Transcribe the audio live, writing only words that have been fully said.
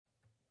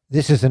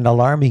This is an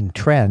alarming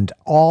trend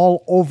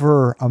all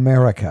over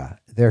America.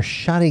 They're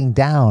shutting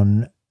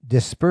down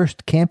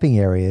dispersed camping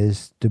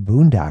areas to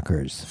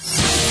boondockers.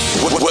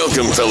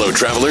 Welcome, fellow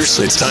travelers.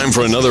 It's time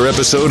for another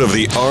episode of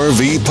the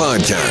RV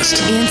Podcast.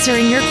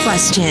 Answering your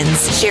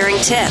questions, sharing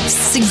tips,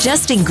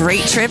 suggesting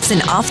great trips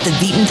and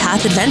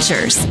off-the-beaten-path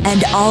adventures,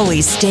 and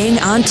always staying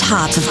on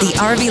top of the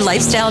RV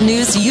lifestyle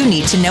news you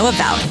need to know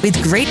about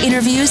with great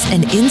interviews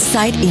and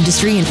inside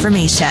industry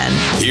information.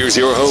 Here's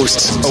your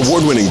hosts,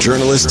 award-winning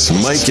journalists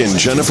Mike and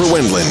Jennifer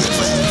Wendland.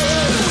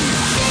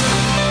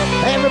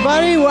 Hey,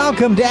 everybody.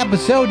 Welcome to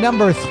episode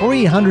number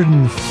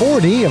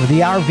 340 of the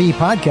RV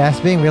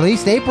Podcast, being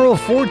released April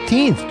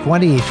 14th,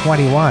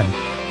 2021.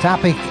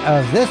 Topic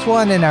of this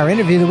one and our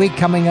interview of the week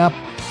coming up,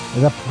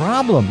 the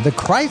problem, the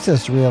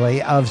crisis,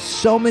 really, of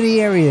so many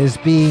areas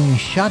being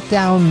shut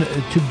down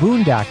to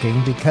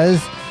boondocking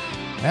because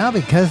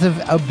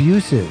of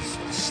abuses.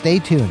 Stay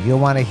tuned. You'll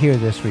want to hear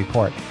this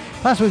report.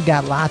 Plus, we've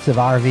got lots of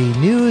RV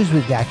news.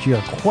 We've got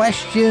your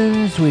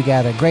questions. We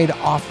got a great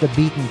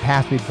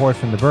off-the-beaten-path report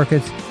from the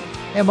Burketts,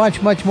 and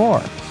much, much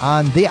more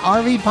on the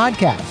RV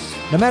Podcast.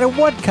 No matter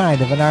what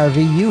kind of an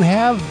RV you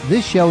have,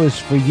 this show is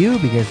for you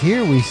because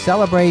here we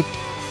celebrate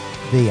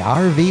the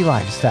RV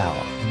lifestyle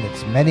in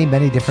its many,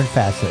 many different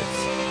facets.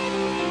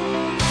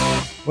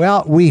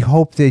 Well, we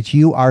hope that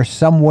you are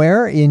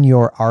somewhere in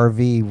your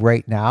RV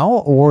right now,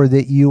 or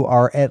that you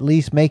are at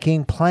least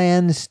making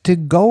plans to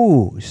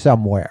go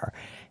somewhere.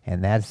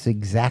 And that's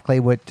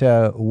exactly what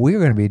we're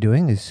going to be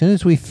doing. As soon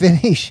as we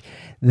finish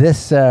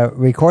this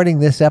recording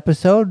this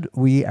episode,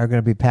 we are going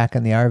to be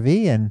packing the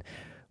RV and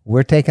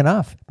we're taking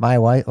off. My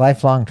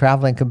lifelong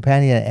traveling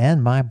companion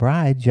and my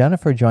bride,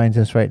 Jennifer, joins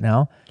us right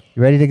now.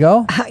 You ready to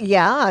go? I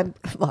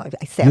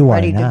said I'm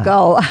ready to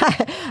go.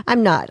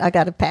 I'm not. I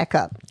got to pack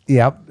up.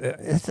 Yep.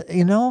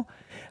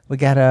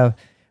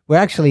 We're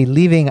actually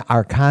leaving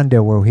our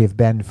condo where we've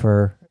been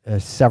for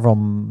several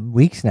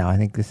weeks now. I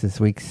think this is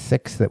week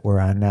 6 that we're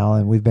on now,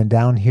 and we've been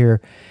down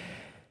here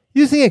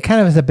using it kind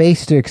of as a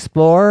base to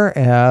explore.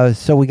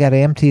 So we got to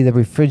empty the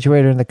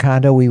refrigerator in the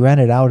condo. We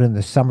rent it out in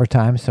the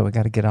summertime, so we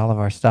got to get all of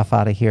our stuff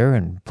out of here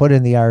and put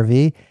in the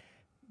RV.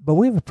 But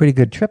we have a pretty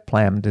good trip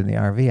planned in the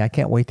RV. I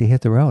can't wait to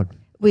hit the road.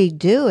 We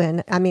do.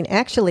 And I mean,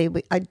 actually,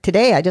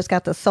 today I just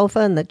got the sofa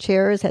and the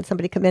chairs, had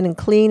somebody come in and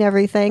clean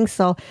everything.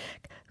 So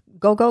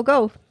go, go,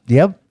 go.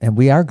 Yep. And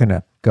we are going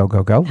to go,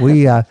 go, go.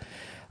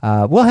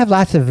 We'll have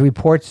lots of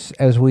reports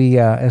as we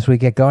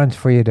get going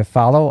for you to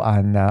follow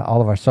on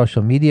all of our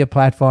social media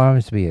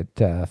platforms, be it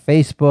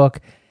Facebook.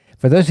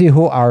 For those of you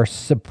who are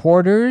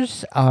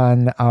supporters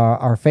on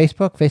our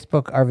Facebook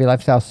RV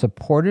Lifestyle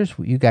supporters,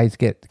 you guys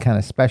get kind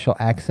of special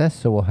access,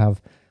 so we'll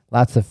have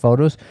lots of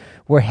photos.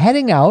 We're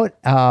heading out,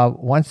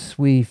 once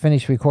we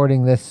finish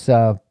recording this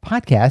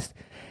podcast,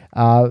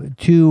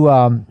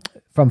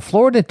 from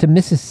Florida to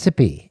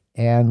Mississippi,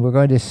 and we're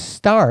going to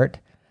start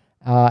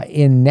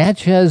in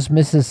Natchez,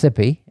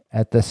 Mississippi,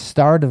 at the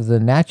start of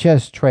the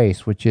Natchez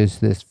Trace, which is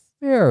this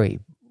very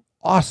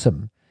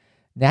awesome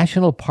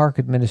National Park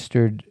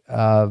administered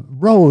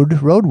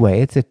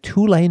roadway. It's a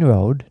 2-lane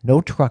road, no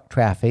truck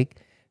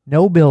traffic,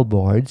 no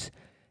billboards,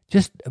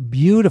 just a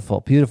beautiful,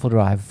 beautiful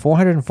drive.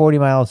 440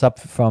 miles up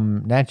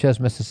from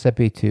Natchez,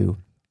 Mississippi to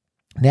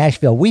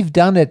Nashville. We've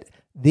done it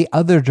the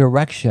other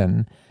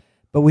direction,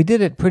 but we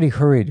did it pretty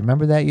hurried.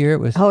 Remember that year? It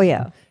was. Oh,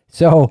 yeah.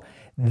 So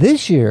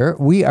this year,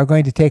 we are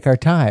going to take our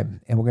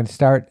time, and we're going to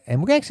start,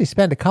 and we're going to actually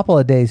spend a couple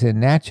of days in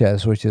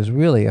Natchez, which is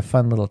really a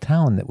fun little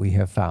town that we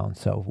have found.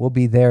 So we'll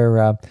be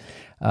there,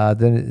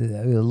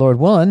 Lord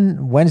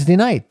willing, Wednesday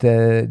night,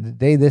 the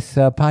day this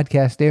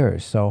podcast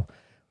airs. So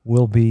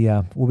we'll be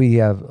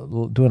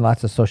doing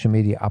lots of social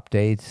media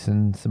updates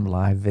and some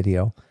live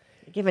video.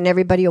 Giving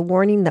everybody a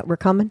warning that we're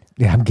coming.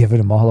 Yeah, I'm giving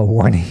them all a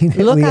warning.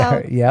 Look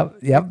out. Yep,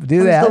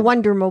 do that. The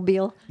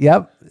Wondermobile.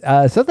 Yep.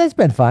 So that's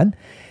been fun.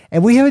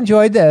 And we have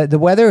enjoyed the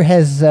weather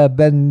has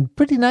been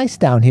pretty nice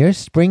down here.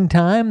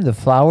 Springtime, the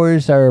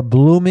flowers are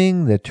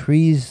blooming. The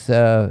trees,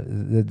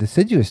 the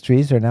deciduous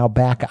trees are now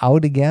back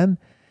out again.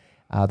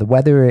 The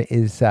weather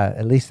is,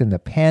 at least in the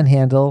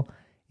Panhandle,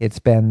 it's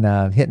been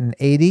hitting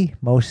 80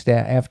 most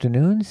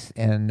afternoons,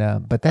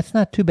 and but that's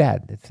not too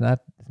bad. It's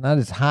not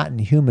as hot and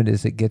humid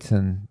as it gets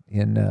in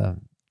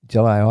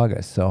July,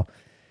 August. So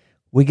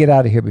we get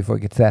out of here before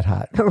it gets that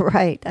hot.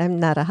 Right. I'm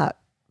not a hot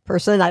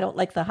person. I don't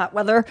like the hot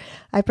weather.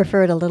 I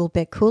prefer it a little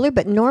bit cooler,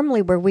 but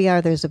normally where we are,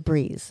 there's a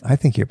breeze. I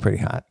think you're pretty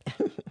hot.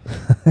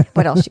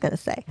 What else you going to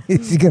say?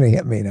 He's going to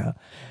hit me now.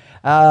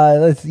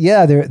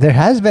 There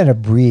has been a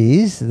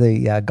breeze.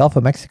 The Gulf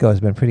of Mexico has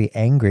been pretty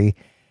angry.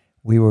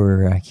 We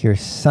were here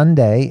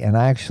Sunday, and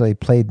I actually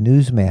played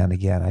newsman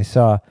again. I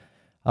saw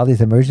all these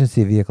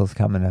emergency vehicles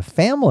coming. A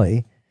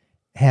family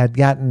had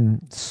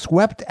gotten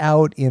swept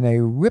out in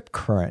a rip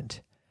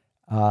current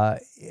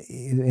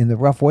in the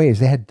rough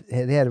waves. They had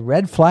a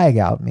red flag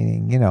out,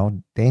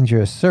 meaning,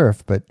 dangerous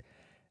surf, but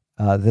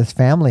this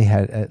family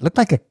it looked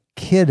like a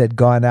kid had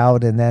gone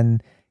out and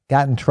then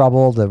got in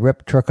trouble. The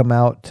rip took him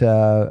out,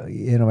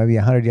 maybe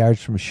 100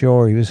 yards from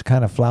shore. He was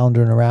kind of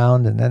floundering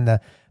around, and then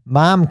the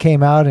mom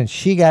came out and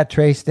she got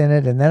traced in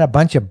it. And then a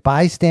bunch of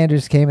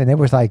bystanders came, and there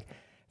was like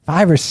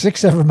 5 or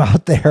 6 of them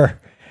out there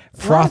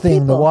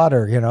frothing the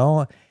water, you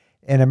know.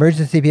 And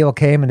emergency people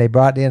came, and they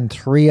brought in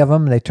 3 of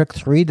them. They took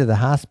 3 to the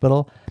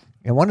hospital.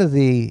 And one of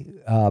the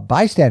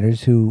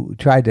bystanders who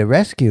tried to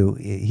rescue,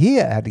 he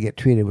had to get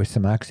treated with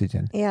some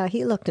oxygen. Yeah,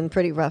 he looked in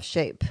pretty rough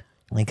shape.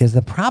 Because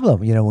the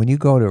problem, you know, when you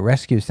go to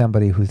rescue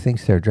somebody who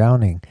thinks they're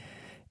drowning,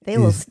 they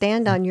will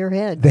stand on your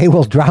head. They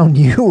will drown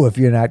you if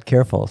you're not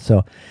careful.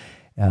 So,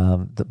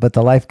 but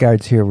the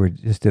lifeguards here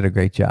just did a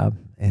great job.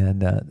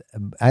 And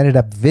I ended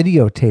up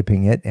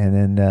videotaping it,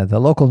 and then the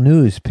local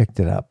news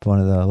picked it up.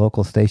 One of the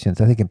local stations,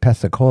 I think in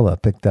Pensacola,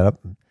 picked it up.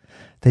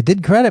 They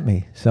did credit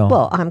me. So,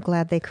 well, I'm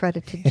glad they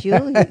credited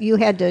you. You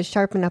had to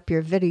sharpen up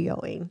your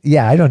videoing.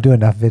 Yeah, I don't do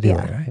enough video,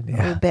 right?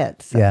 Yeah, a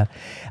bit. So. Yeah.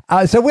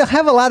 So we'll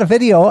have a lot of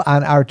video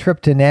on our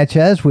trip to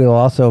Natchez. We will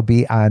also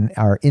be on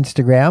our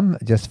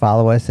Instagram. Just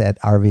follow us at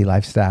RV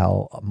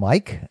Lifestyle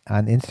Mike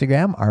on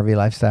Instagram, RV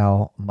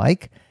Lifestyle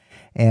Mike.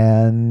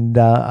 And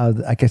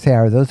like I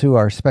say, those who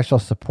are special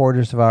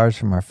supporters of ours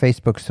from our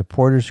Facebook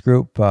supporters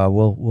group,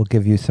 we'll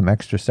give you some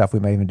extra stuff.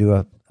 We might even do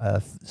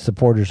a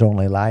supporters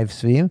only live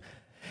stream.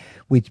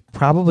 We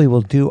probably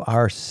will do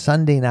our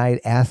Sunday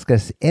night Ask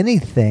Us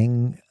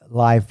Anything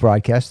live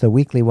broadcast, the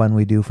weekly one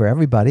we do for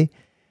everybody,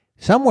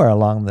 somewhere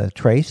along the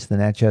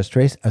Natchez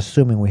Trace,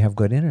 assuming we have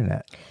good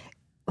internet.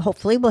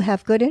 Hopefully we'll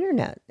have good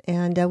internet,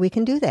 and we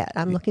can do that.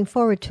 I'm looking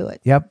forward to it.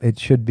 Yep, it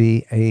should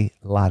be a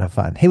lot of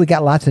fun. Hey, we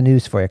got lots of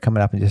news for you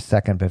coming up in just a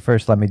second, but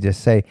first let me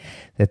just say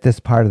that this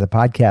part of the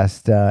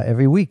podcast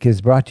every week is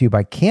brought to you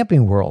by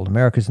Camping World,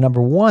 America's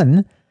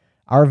 #1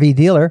 RV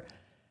dealer.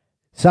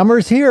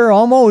 Summer's here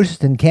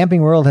almost, and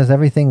Camping World has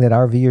everything that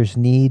RVers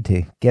need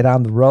to get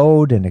on the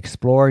road and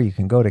explore. You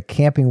can go to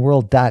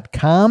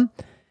campingworld.com.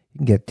 You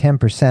can get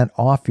 10%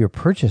 off your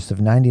purchase of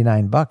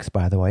 $99,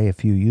 by the way,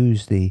 if you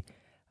use the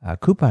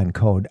coupon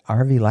code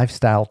RV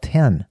Lifestyle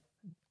 10.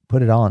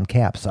 Put it all in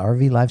caps,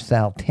 RV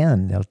Lifestyle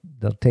 10.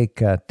 They'll take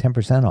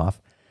 10%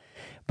 off.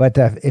 But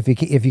if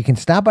you can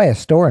stop by a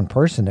store in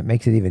person, it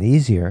makes it even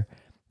easier.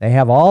 They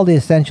have all the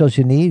essentials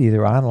you need,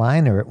 either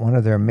online or at one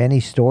of their many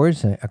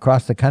stores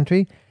across the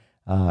country.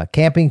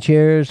 Camping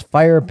chairs,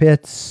 fire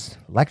pits,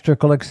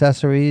 electrical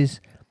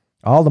accessories,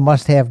 all the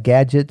must-have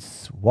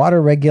gadgets,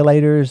 water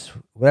regulators,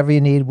 whatever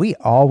you need. We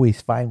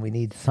always find we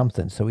need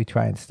something, so we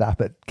try and stop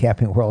at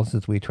Camping World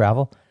as we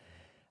travel.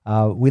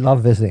 We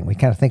love visiting. We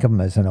kind of think of them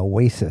as an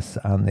oasis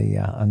on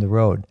the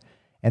road.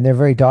 And they're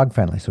very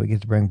dog-friendly, so we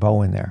get to bring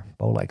Bo in there.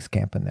 Bo likes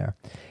camping there.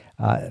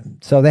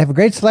 So they have a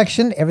great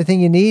selection,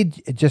 everything you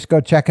need. Just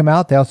go check them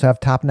out. They also have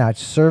top-notch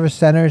service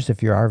centers.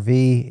 If your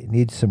RV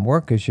needs some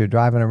work as you're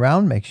driving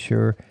around, make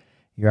sure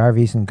your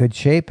RV's in good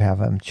shape. Have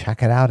them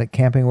check it out at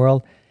Camping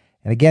World.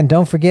 And again,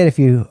 don't forget, if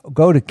you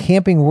go to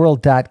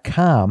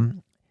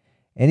campingworld.com,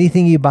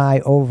 anything you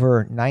buy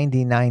over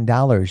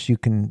 $99, you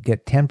can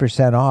get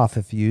 10% off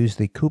if you use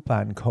the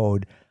coupon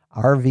code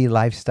RV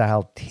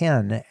Lifestyle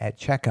 10 at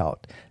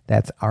checkout.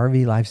 That's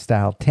RV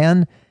Lifestyle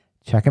 10.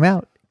 Check them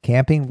out.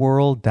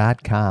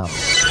 campingworld.com.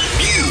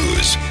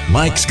 News.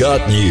 Mike's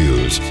got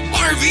news.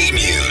 RV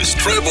news,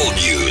 travel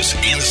news,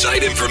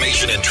 inside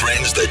information and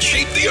trends that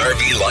shape the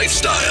RV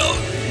lifestyle.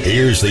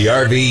 Here's the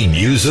RV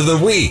news of the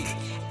week.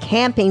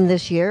 Camping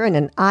this year in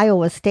an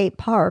Iowa state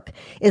park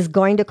is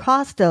going to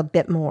cost a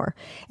bit more,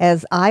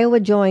 as Iowa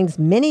joins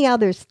many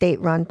other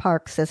state-run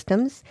park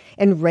systems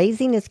in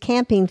raising its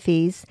camping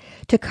fees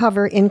to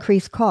cover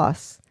increased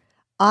costs.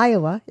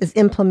 Iowa is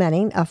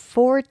implementing a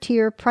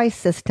 4-tier price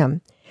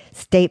system.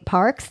 State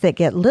parks that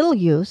get little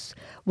use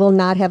will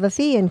not have a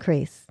fee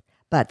increase,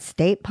 but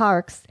state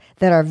parks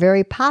that are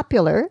very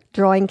popular,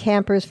 drawing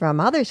campers from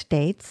other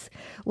states,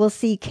 will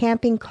see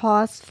camping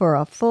costs for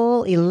a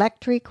full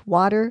electric,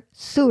 water,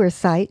 sewer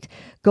site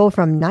go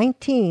from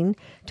 $19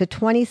 to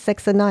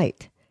 $26 a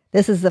night.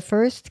 This is the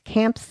first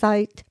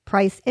campsite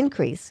price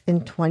increase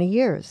in 20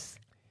 years.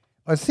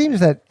 Well, it seems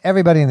that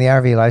everybody in the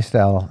RV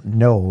lifestyle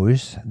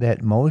knows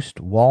that most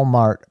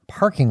Walmart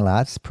parking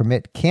lots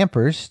permit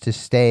campers to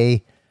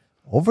stay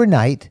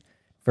overnight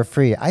for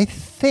free. I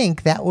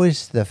think that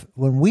was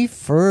when we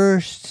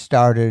first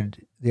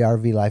started the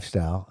RV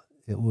lifestyle.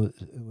 It was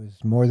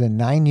more than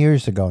 9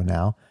 years ago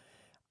now.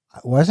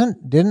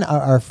 Didn't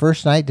our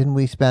first night, didn't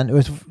we spend, it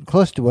was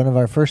close to one of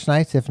our first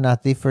nights, if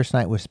not the first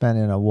night, was spent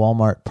in a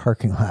Walmart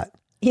parking lot.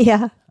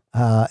 Yeah.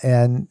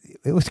 And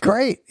it was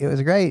great. It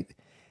was great.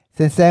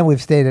 Since then,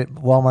 we've stayed at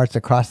Walmarts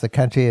across the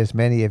country, as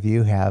many of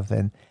you have.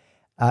 And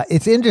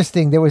it's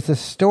interesting. There was a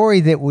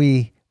story that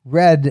we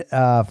read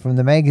from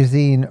the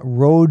magazine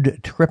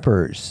Road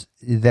Trippers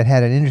that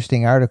had an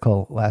interesting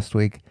article last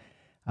week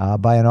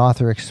by an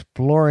author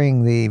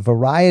exploring the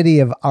variety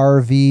of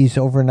RVs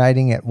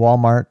overnighting at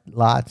Walmart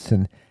lots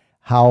and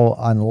how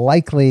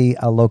unlikely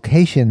a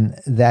location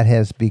that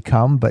has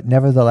become, but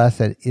nevertheless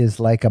it is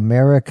like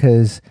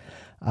America's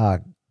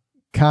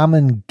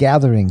common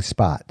gathering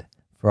spot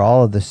for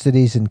all of the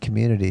cities and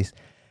communities.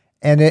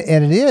 And it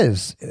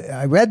is.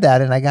 I read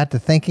that and I got to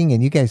thinking,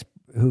 and you guys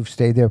who've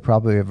stayed there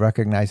probably have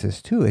recognized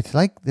this too. It's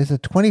like there's a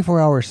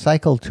 24-hour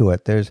cycle to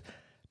it. There's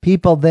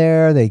people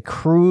there, they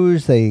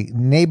cruise,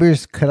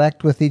 neighbors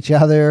connect with each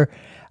other,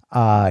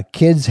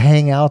 kids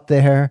hang out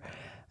there.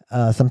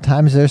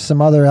 Sometimes there's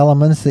some other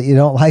elements that you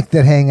don't like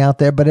that hang out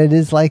there, but it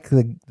is like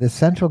the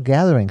central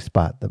gathering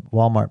spot, the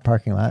Walmart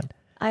parking lot.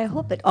 I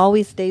hope it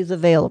always stays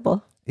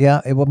available.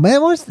 Yeah,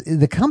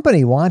 the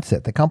company wants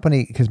it. The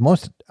company,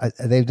 because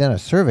they've done a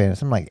survey, and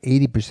something like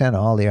 80% of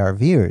all the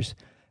RVers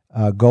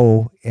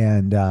go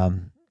and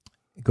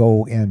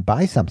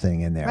buy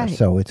something in there. Right.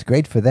 So it's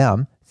great for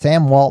them.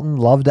 Sam Walton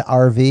loved to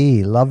RV.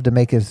 He loved to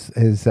make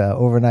his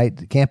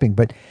overnight camping.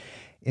 But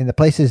in the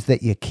places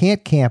that you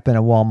can't camp in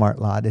a Walmart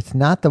lot, it's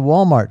not the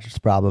Walmart's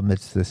problem.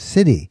 It's the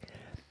city.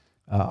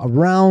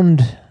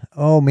 Around,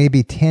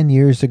 maybe 10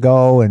 years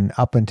ago and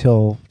up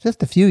until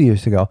just a few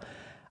years ago,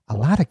 a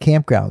lot of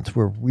campgrounds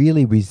were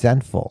really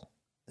resentful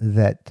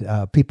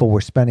that people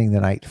were spending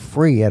the night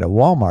free at a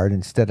Walmart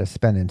instead of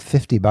spending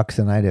 $50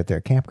 a night at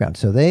their campground.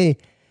 So they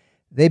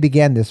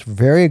began this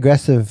very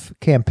aggressive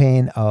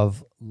campaign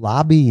of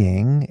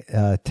lobbying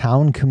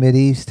town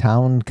committees,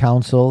 town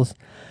councils,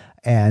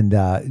 and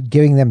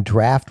giving them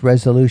draft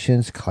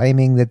resolutions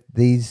claiming that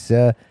these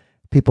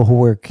people who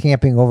were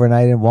camping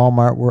overnight in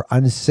Walmart were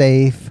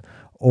unsafe,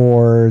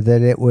 or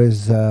that it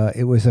was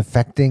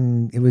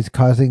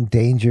causing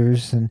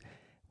dangers. And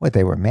what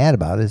they were mad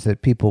about is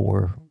that people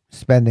were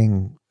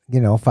spending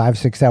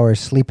 5-6 hours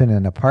sleeping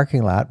in a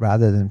parking lot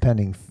rather than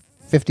spending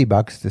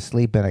 $50 to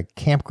sleep in a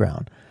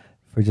campground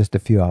for just a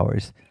few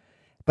hours.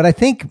 But I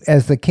think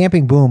as the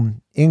camping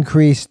boom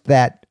increased,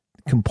 that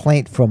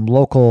complaint from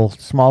local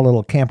small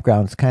little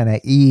campgrounds kind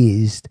of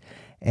eased,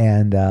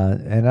 and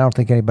I don't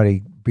think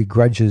anybody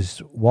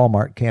begrudges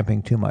Walmart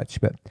camping too much.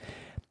 But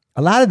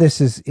a lot of this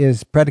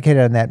is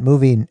predicated on that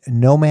movie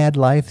Nomad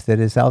Life that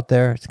is out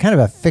there. It's kind of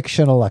a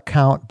fictional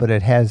account, but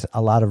it has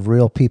a lot of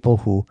real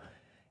people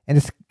and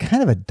it's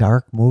kind of a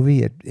dark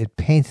movie. It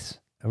paints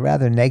a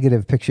rather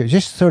negative picture. It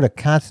just sort of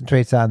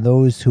concentrates on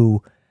those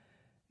who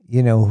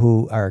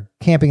are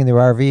camping in their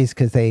RVs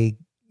because they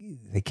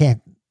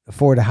can't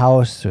afford a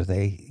house, or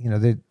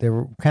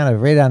they're kind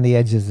of right on the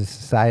edges of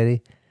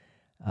society.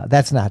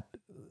 That's not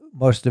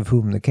most of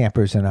whom the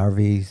campers in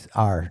RVs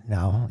are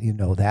now,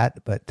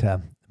 that, but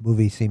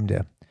movie seemed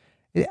to.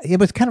 It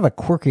was kind of a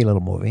quirky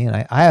little movie,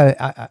 and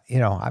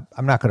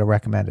I'm not going to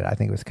recommend it. I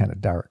think it was kind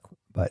of dark,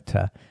 but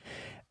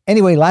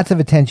anyway, lots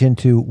of attention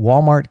to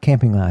Walmart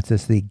camping lots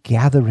as the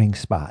gathering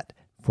spot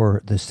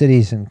for the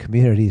cities and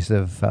communities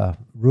of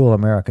rural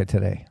America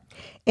today.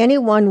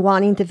 Anyone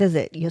wanting to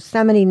visit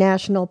Yosemite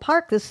National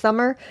Park this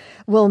summer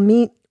will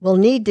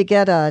need to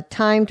get a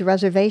timed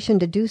reservation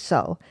to do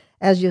so,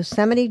 as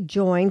Yosemite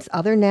joins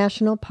other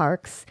national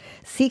parks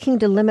seeking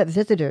to limit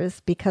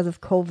visitors because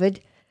of COVID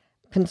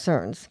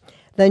concerns.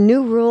 The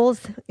new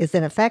rules is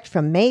in effect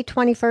from May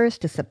 21st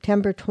to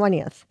September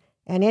 20th,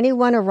 and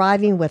anyone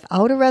arriving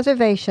without a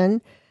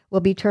reservation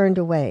will be turned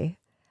away.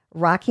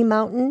 Rocky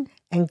Mountain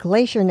and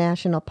Glacier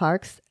National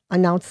Parks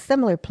announced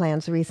similar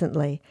plans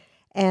recently,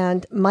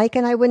 and Mike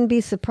and I wouldn't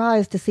be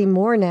surprised to see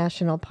more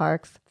national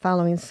parks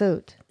following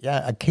suit.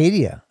 Yeah,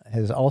 Acadia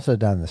has also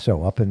done the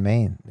show up in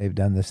Maine. They've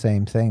done the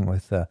same thing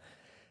with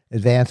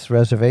advanced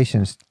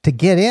reservations to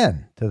get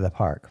in to the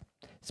park.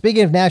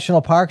 Speaking of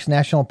national parks,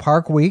 National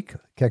Park Week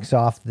kicks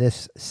off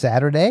this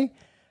Saturday,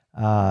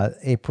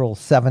 April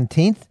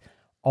 17th.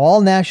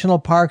 All national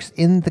parks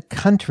in the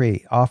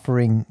country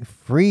offering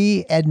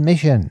free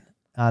admission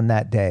on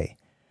that day.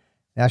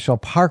 National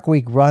Park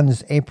Week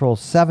runs April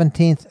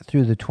 17th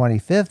through the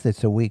 25th.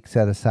 It's a week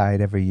set aside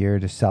every year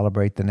to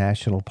celebrate the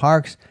national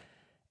parks.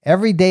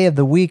 Every day of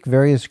the week,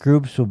 various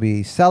groups will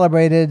be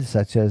celebrated,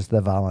 such as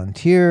the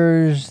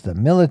volunteers, the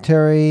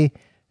military,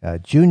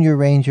 junior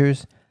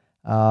rangers.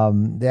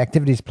 The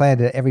activities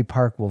planned at every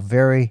park will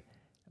vary,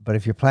 but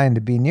if you're planning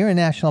to be near a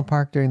national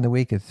park during the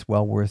week, it's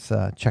well worth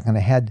checking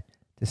ahead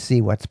to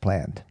see what's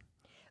planned.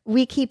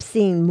 We keep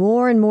seeing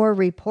more and more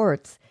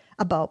reports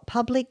about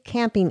public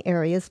camping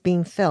areas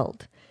being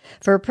filled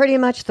for pretty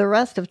much the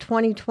rest of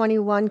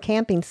 2021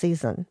 camping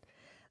season.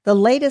 The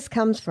latest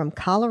comes from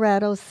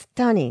Colorado's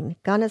stunning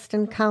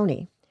Gunnison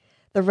County.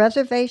 The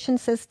reservation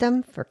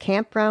system for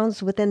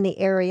campgrounds within the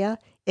area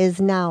is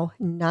now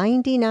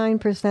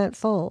 99%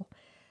 full.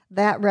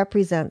 That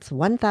represents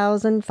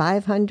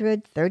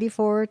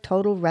 1,534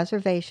 total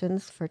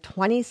reservations for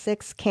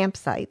 26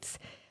 campsites,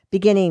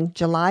 beginning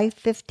July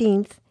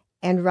 15th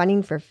and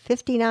running for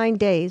 59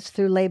 days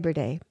through Labor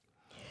Day.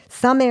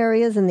 Some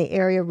areas in the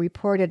area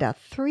reported a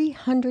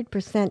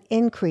 300%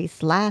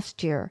 increase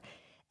last year,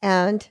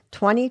 and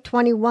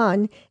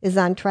 2021 is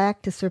on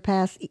track to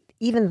surpass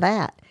even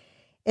that.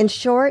 In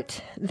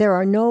short, there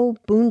are no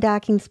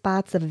boondocking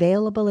spots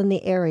available in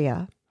the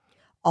area.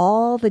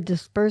 All the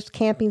dispersed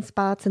camping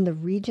spots in the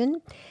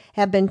region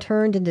have been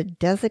turned into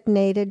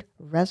designated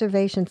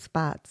reservation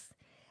spots,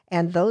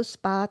 and those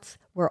spots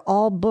were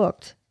all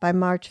booked by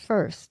March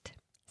 1st.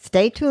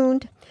 Stay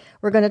tuned.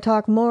 We're going to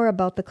talk more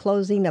about the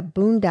closing of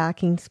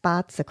boondocking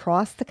spots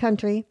across the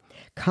country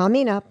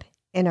coming up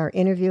in our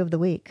interview of the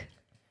week.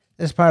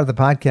 This part of the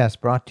podcast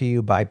brought to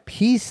you by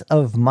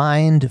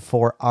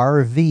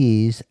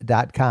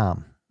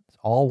peaceofmindforrvs.com. It's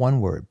all one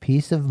word,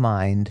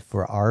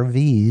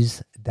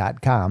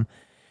 peaceofmindforrvs.com.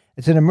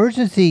 It's an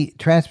emergency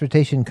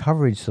transportation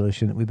coverage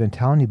solution that we've been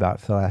telling you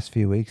about for the last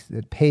few weeks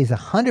that pays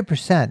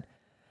 100%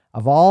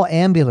 of all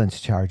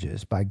ambulance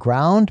charges by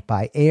ground,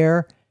 by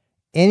air,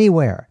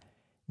 anywhere.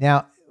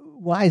 Now,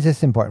 why is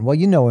this important? Well,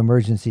 you know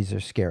emergencies are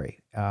scary.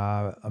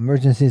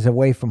 Emergencies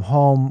away from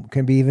home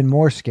can be even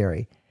more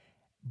scary.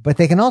 But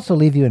they can also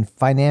leave you in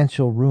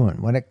financial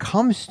ruin. When it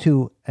comes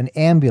to an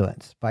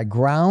ambulance by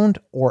ground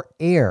or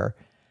air,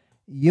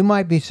 you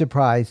might be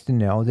surprised to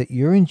know that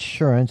your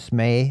insurance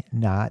may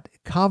not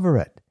cover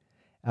it.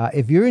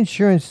 If your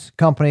insurance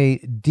company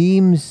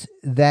deems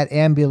that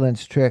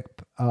ambulance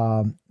trip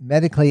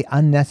medically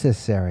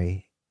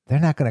unnecessary, they're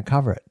not going to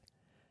cover it.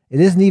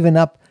 It isn't even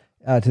up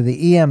to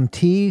the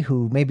EMT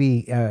who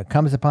maybe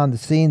comes upon the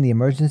scene, the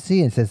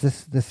emergency, and says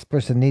this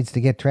person needs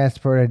to get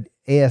transported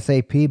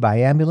ASAP by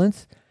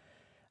ambulance.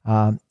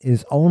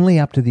 Is only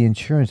up to the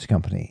insurance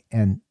company.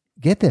 And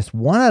get this,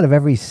 1 out of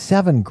every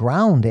 7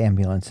 ground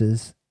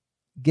ambulances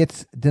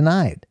gets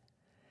denied.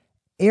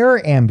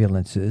 Air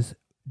ambulances,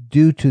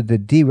 due to the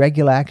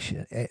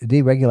Deregulation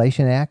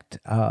Act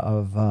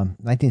of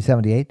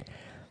 1978,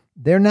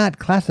 they're not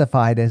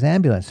classified as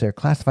ambulance. They're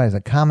classified as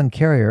a common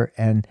carrier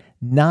and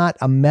not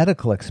a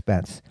medical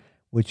expense,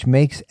 which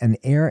makes an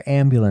air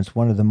ambulance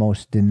one of the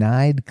most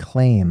denied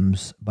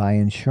claims by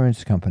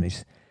insurance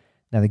companies.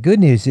 Now, the good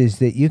news is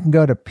that you can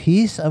go to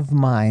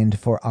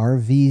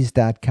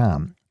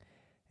peaceofmindforrvs.com,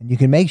 and you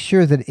can make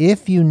sure that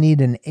if you need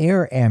an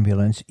air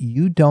ambulance,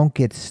 you don't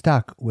get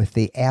stuck with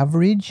the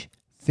average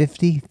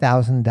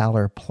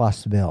 $50,000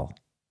 plus bill.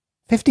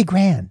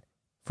 $50,000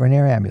 for an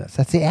air ambulance.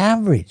 That's the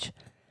average.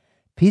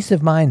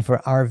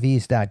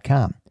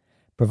 Peaceofmindforrvs.com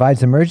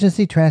provides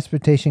emergency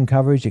transportation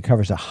coverage. It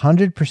covers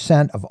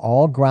 100% of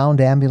all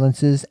ground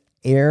ambulances,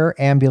 air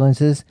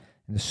ambulances,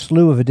 and a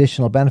slew of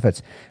additional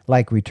benefits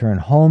like return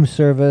home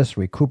service,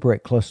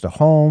 recuperate close to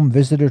home,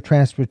 visitor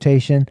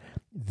transportation,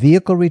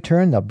 vehicle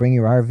return, they'll bring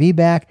your RV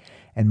back,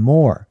 and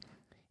more.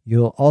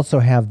 You'll also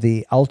have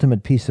the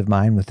ultimate peace of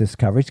mind with this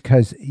coverage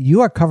because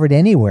you are covered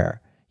anywhere.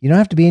 You don't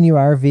have to be in your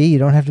RV. You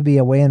don't have to be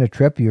away on a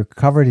trip. You're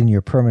covered in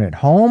your permanent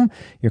home.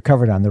 You're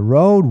covered on the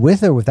road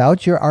with or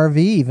without your RV,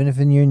 even if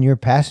you're in your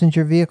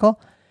passenger vehicle.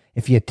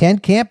 If you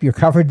tent camp, you're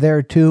covered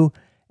there too,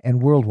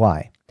 and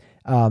worldwide.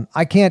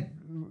 I can't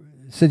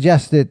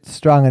suggest it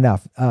strong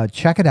enough.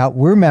 Check it out.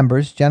 We're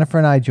members. Jennifer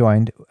and I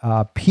joined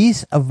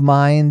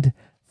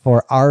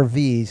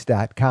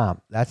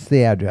peaceofmindforrvs.com. That's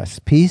the address.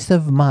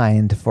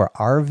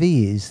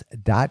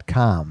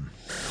 peaceofmindforrvs.com.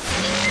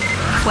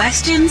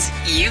 Questions?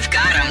 You've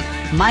got them.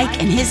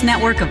 Mike and his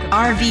network of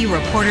RV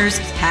reporters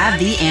have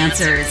the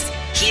answers.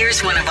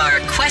 Here's one of our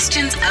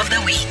questions of the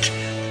week.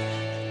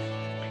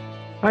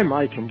 Hi,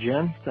 Mike and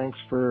Jen. Thanks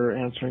for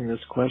answering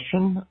this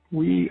question.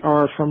 We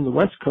are from the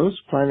West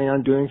Coast, planning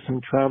on doing some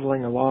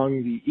traveling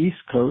along the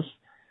East Coast,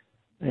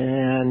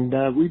 and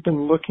we've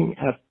been looking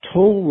at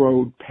toll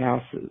road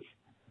passes.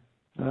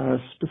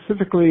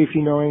 Specifically, if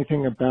you know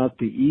anything about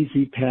the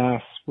Easy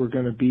Pass, we're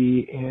going to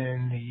be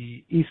in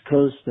the East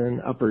Coast and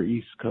Upper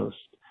East Coast.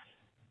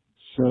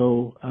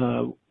 So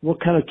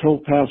what kind of toll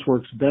pass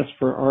works best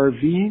for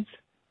RVs?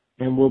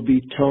 And we'll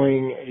be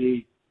towing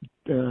a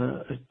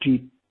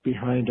Jeep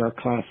behind our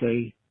Class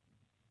A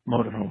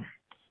motorhome.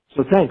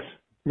 So thanks.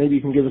 Maybe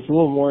you can give us a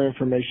little more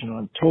information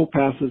on toll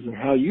passes and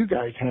how you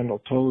guys handle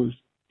tolls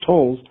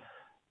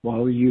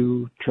while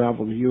you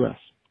travel the U.S.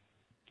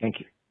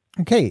 Thank you.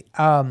 Okay,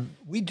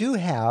 we do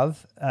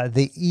have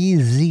the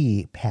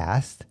EZ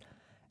Pass,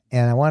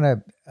 and I want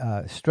to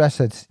stress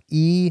it's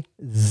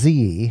EZ,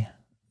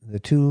 the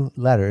 2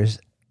 letters,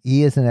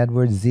 E as in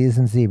Edward, Z as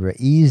in zebra,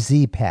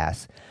 EZ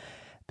Pass,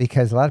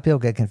 because a lot of people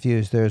get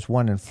confused. There's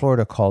one in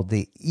Florida called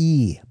the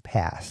E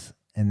Pass,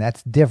 and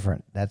that's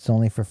different. That's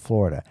only for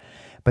Florida.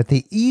 But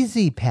the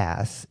EZ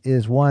Pass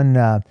is one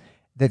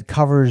that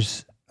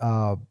covers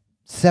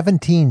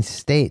 17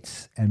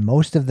 states, and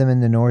most of them in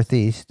the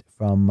Northeast,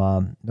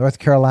 from North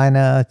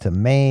Carolina to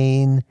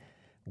Maine,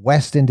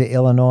 west into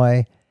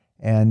Illinois,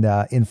 and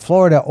in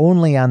Florida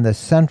only on the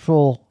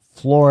Central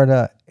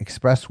Florida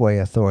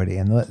Expressway Authority,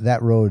 and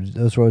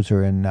those roads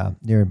are in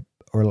near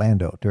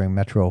Orlando,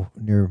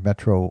 near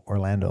Metro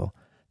Orlando.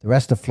 The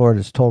rest of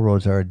Florida's toll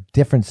roads are a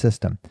different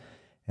system,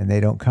 and they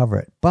don't cover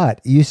it.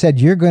 But you said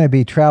you're going to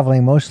be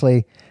traveling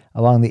mostly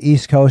along the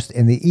East Coast,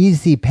 and the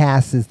EZ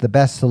Pass is the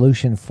best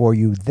solution for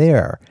you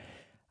there.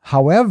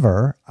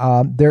 However,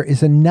 there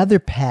is another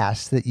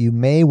pass that you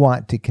may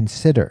want to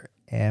consider,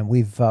 and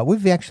we've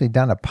actually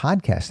done a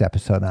podcast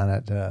episode on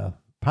it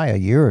probably a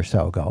year or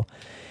so ago.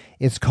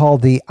 It's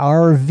called the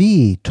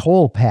RV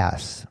Toll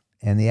Pass,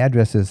 and the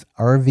address is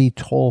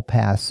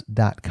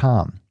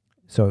rvtollpass.com.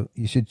 So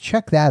you should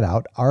check that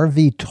out,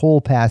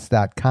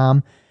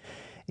 rvtollpass.com.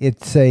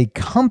 It's a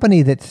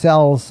company that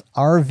sells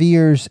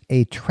RVers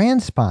a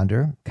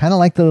transponder, kind of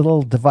like the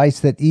little device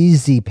that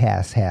EZ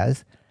Pass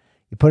has.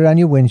 You put it on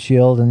your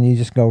windshield, and you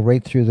just go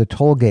right through the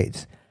toll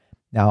gates.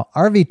 Now,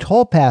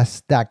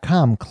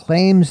 RVTollPass.com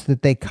claims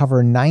that they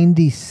cover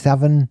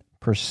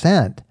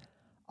 97%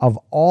 of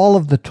all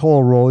of the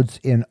toll roads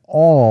in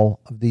all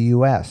of the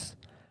U.S.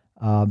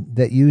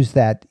 That use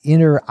that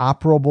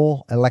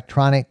interoperable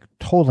electronic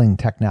tolling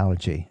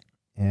technology.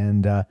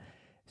 And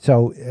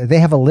so they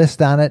have a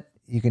list on it.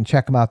 You can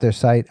check them out, their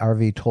site,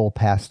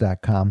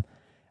 RVTollPass.com.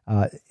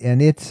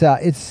 And it's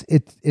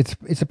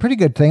a pretty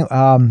good thing.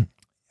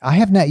 I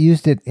have not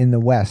used it in the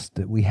West.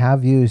 We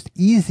have used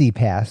Easy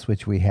Pass,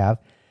 which we have.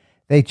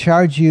 They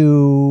charge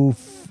you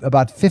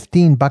about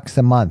 $15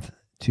 a month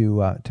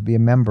to be a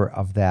member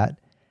of that,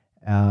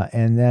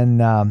 and then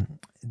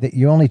that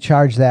you only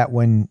charge that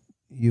when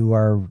you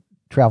are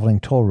traveling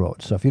toll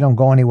roads. So if you don't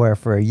go anywhere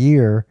for a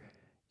year,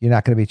 you're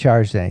not going to be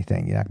charged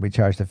anything. You're not going to be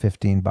charged the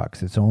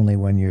 $15. It's only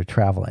when you're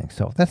traveling.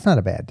 So that's not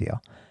a bad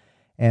deal.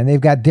 And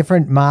they've got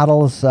different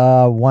models,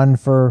 one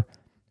for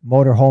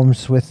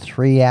motorhomes with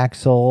 3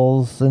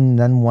 axles, and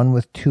then one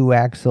with 2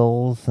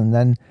 axles, and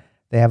then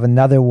they have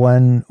another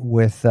one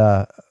with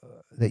that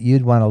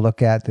you'd want to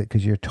look at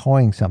because you're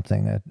towing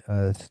something.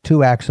 It's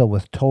 2-axle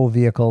with tow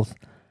vehicles.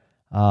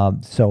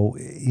 So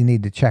you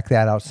need to check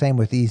that out. Same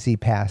with Easy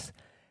Pass.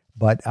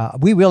 But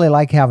we really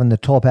like having the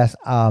toll pass.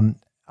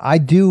 I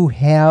do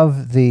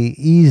have the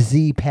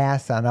Easy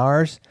Pass on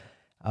ours,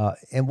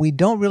 and we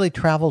don't really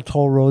travel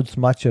toll roads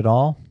much at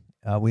all.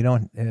 We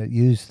don't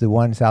use the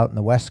ones out in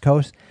the West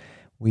Coast.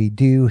 We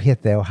do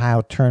hit the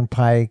Ohio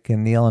Turnpike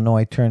and the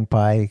Illinois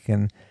Turnpike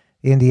and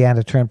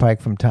Indiana Turnpike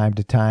from time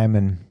to time,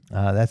 and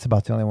that's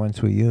about the only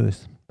ones we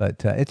use.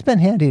 But it's been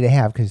handy to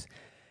have because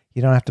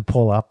you don't have to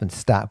pull up and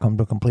stop, come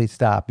to a complete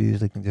stop. You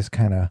usually can just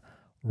kind of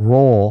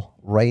roll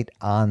right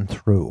on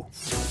through.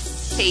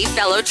 Hey,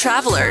 fellow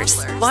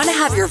travelers. Want to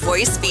have your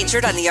voice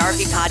featured on the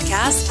RV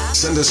podcast?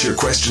 Send us your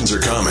questions or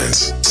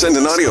comments. Send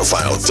an audio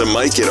file to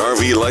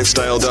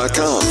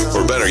Mike@RVLifestyle.com.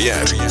 Or better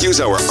yet,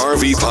 use our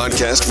RV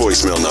podcast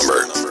voicemail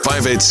number,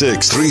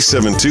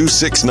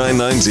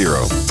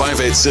 586-372-6990.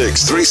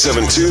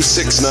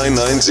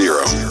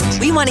 586-372-6990.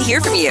 We want to hear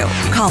from you.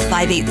 Call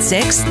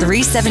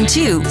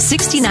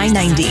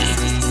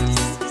 586-372-6990.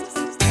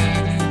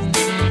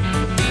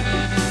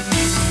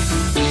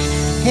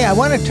 Hey, I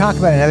want to talk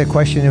about another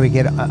question that we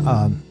get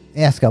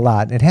asked a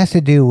lot. It has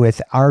to do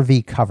with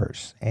RV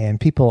covers. And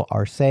people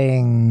are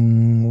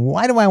saying,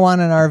 why do I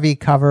want an RV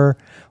cover?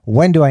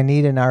 When do I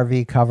need an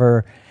RV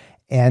cover?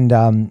 And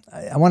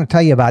I want to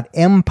tell you about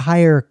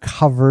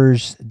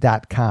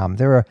EmpireCovers.com.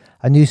 They're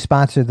a new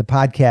sponsor of the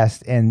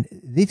podcast, and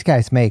these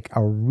guys make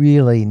a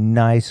really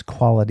nice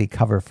quality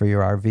cover for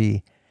your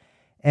RV.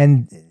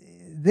 And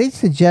they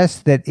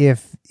suggest that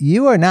if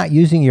you are not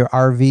using your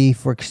RV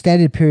for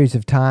extended periods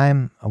of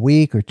time, a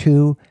week or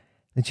two,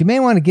 that you may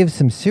want to give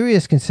some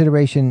serious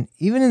consideration,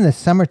 even in the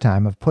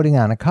summertime, of putting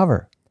on a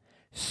cover.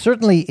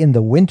 Certainly in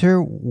the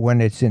winter, when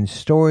it's in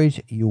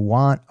storage, you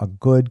want a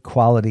good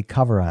quality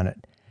cover on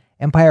it.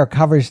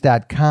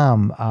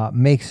 EmpireCovers.com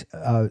makes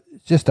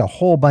just a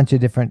whole bunch of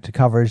different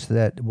covers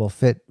that will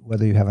fit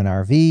whether you have an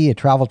RV, a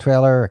travel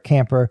trailer, a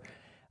camper.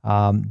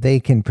 They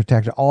can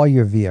protect all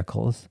your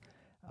vehicles.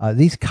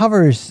 These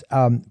covers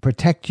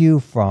protect you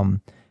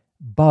from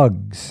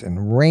bugs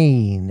and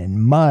rain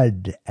and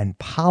mud and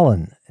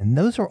pollen. And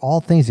those are all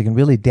things that can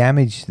really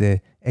damage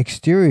the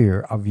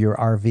exterior of your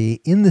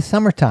RV in the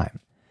summertime.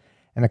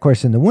 And of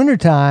course, in the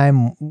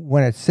wintertime,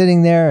 when it's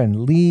sitting there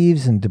and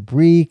leaves and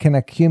debris can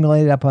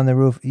accumulate up on the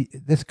roof,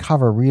 this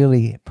cover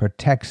really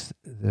protects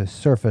the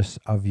surface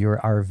of your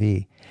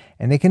RV.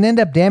 And they can end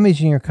up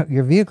damaging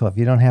your vehicle if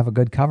you don't have a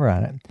good cover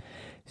on it.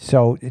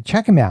 So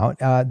check them out.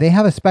 They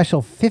have a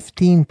special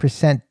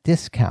 15%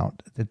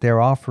 discount that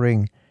they're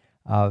offering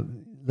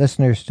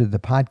listeners to the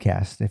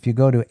podcast. If you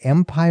go to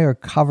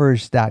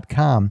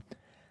EmpireCovers.com,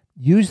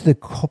 use the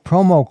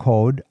promo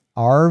code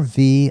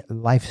RV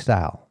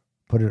Lifestyle.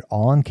 Put it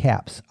all in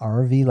caps.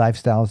 RV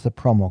Lifestyle is the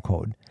promo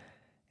code.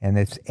 And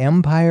it's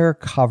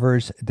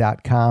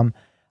EmpireCovers.com.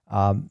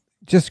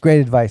 Just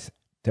great advice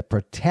to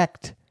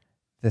protect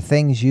the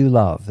things you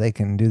love. They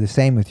can do the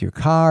same with your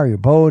car, your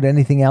boat,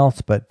 anything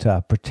else, but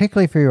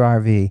particularly for your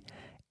RV,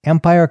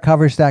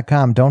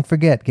 EmpireCovers.com. Don't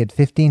forget, get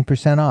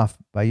 15% off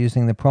by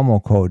using the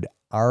promo code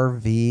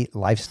RV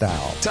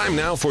Lifestyle. Time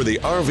now for the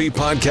RV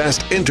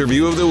Podcast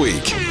Interview of the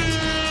Week.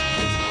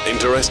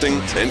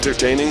 Interesting,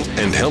 entertaining,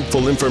 and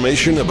helpful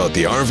information about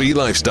the RV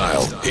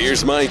lifestyle.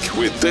 Here's Mike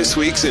with this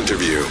week's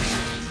interview.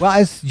 Well,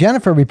 as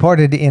Jennifer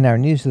reported in our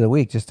News of the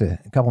Week just a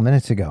couple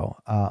minutes ago,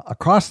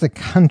 across the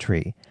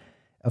country,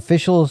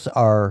 officials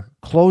are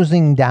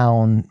closing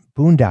down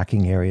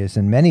boondocking areas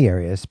in many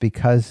areas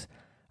because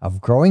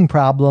of growing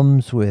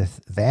problems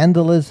with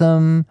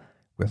vandalism,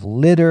 with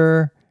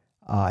litter,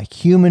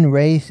 human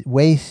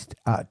waste,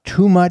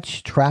 too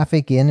much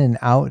traffic in and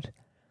out.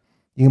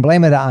 You can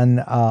blame it on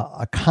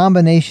a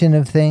combination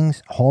of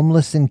things.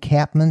 Homeless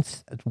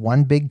encampments,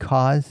 one big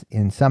cause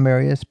in some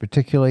areas,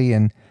 particularly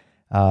in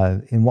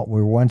what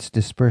were once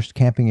dispersed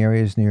camping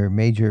areas near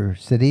major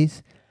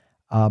cities.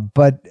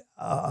 But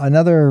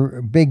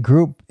another big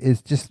group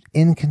is just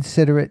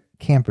inconsiderate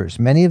campers.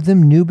 Many of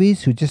them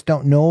newbies who just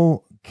don't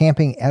know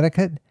camping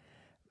etiquette,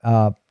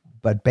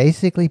 but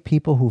basically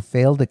people who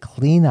fail to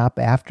clean up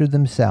after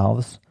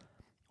themselves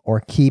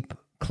or keep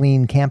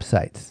clean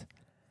campsites.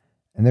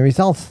 And the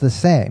result's the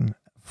same.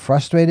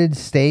 Frustrated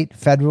state,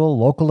 federal,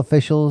 local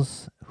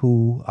officials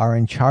who are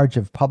in charge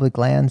of public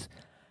lands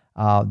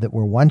that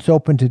were once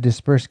open to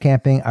dispersed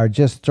camping are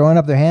just throwing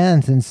up their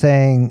hands and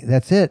saying,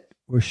 that's it,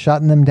 we're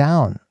shutting them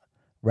down,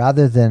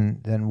 rather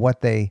than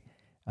what they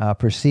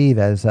perceive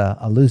as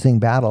a losing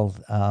battle.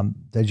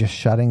 They're just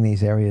shutting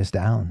these areas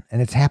down.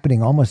 And it's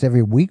happening almost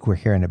every week. We're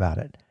hearing about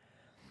it.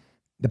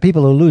 The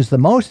people who lose the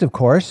most, of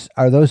course,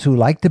 are those who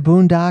like to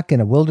boondock in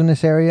a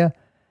wilderness area,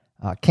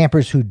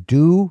 campers who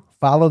do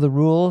follow the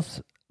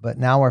rules, but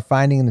now are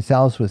finding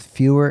themselves with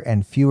fewer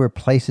and fewer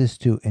places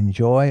to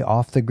enjoy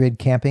off-the-grid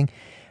camping.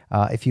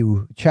 If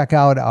you check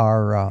out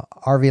our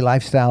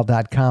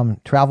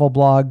RVLifestyle.com travel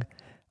blog,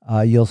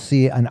 you'll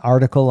see an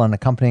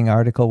accompanying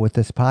article with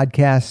this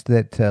podcast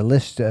that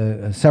lists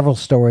several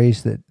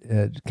stories that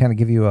kind of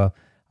give you a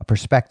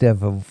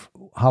perspective of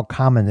how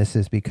common this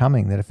is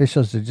becoming, that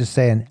officials are just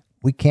saying,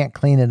 we can't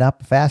clean it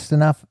up fast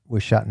enough, we're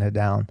shutting it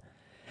down.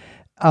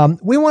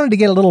 We wanted to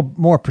get a little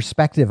more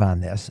perspective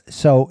on this.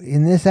 So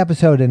in this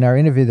episode, in our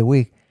interview of the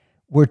week,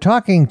 we're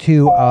talking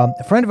to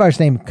a friend of ours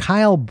named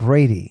Kyle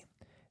Brady,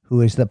 who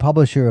is the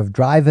publisher of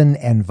Drivin'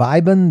 and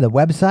Vibin', the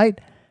website.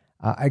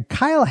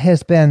 Kyle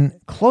has been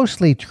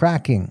closely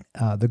tracking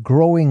the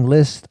growing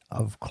list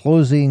of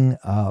closing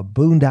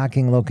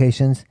boondocking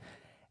locations,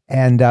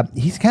 and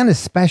he's kind of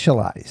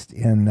specialized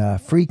in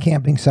free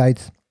camping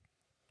sites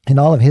in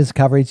all of his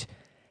coverage,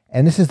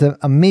 and this is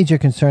a major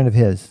concern of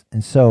his.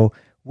 And so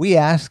we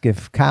asked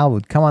if Kyle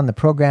would come on the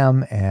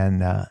program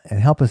and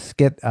help us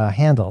get a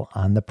handle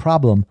on the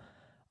problem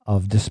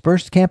of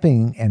dispersed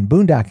camping and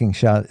boondocking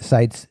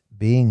sites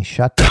being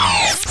shut down.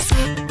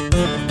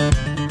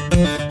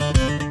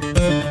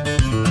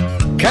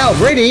 Kyle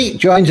Brady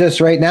joins us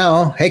right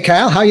now. Hey,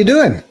 Kyle, how you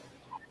doing?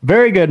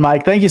 Very good,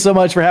 Mike. Thank you so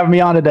much for having me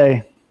on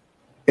today.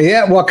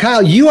 Yeah, well,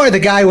 Kyle, you are the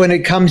guy when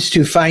it comes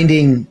to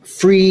finding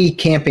free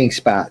camping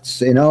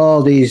spots in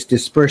all these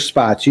dispersed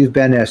spots. You've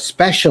been a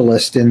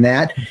specialist in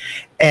that.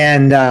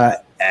 And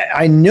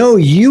I know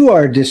you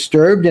are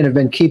disturbed and have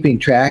been keeping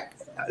track.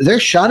 They're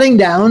shutting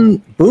down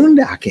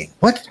boondocking.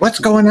 What's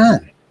going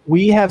on?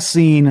 We have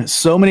seen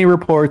so many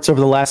reports over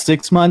the last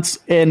 6 months,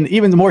 and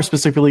even more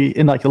specifically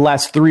in like the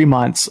last 3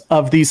 months,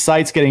 of these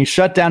sites getting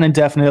shut down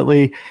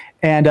indefinitely.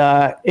 And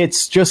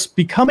it's just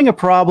becoming a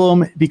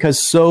problem because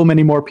so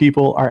many more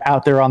people are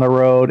out there on the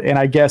road. And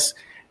I guess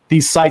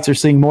these sites are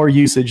seeing more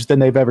usage than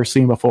they've ever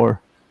seen before.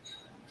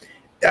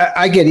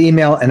 I get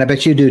email, and I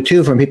bet you do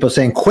too, from people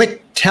saying,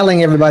 quit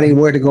telling everybody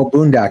where to go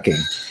boondocking.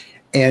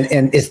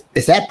 And is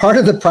that part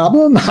of the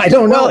problem? I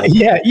don't know. Well,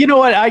 yeah, you know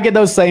what? I get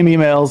those same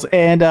emails,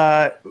 and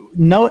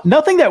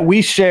nothing that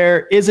we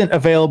share isn't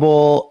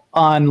available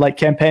on like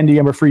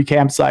Campendium or free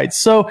campsites.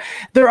 So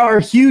there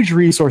are huge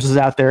resources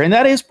out there, and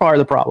that is part of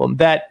the problem,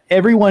 that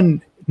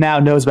everyone now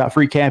knows about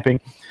free camping.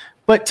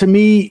 But to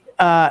me,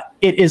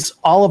 it is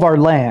all of our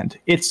land.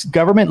 It's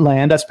government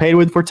land that's paid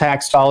with for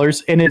tax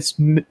dollars, and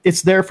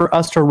it's there for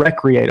us to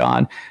recreate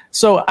on.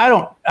 So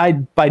I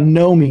by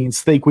no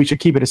means think we should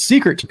keep it a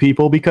secret to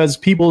people, because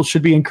people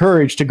should be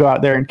encouraged to go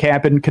out there and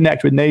camp and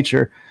connect with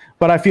nature.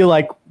 But I feel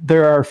like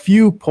there are a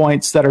few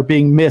points that are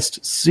being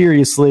missed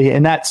seriously,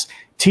 and that's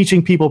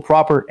teaching people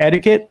proper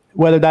etiquette,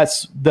 whether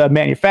that's the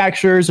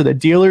manufacturers or the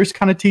dealers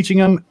kind of teaching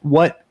them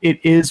what it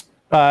is,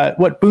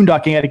 what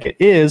boondocking etiquette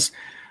is.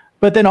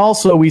 But then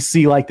also we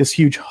see like this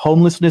huge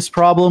homelessness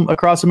problem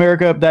across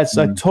America. That's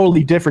a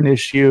totally different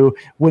issue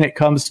when it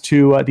comes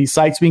to these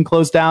sites being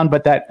closed down,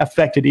 but that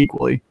affected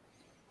equally.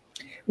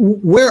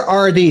 Where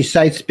are these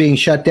sites being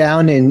shut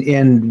down,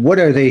 and what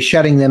are they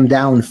shutting them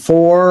down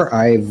for?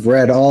 I've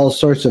read all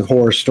sorts of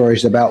horror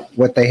stories about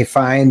what they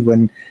find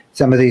when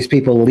some of these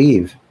people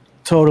leave.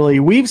 Totally.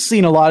 We've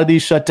seen a lot of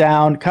these shut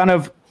down kind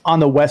of on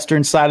the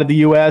western side of the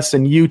U.S.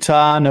 in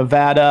Utah,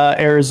 Nevada,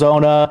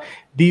 Arizona.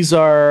 These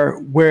are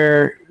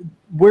where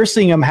we're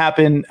seeing them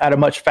happen at a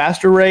much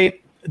faster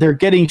rate. They're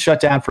getting shut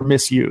down for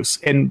misuse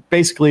and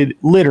basically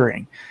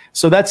littering.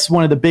 So that's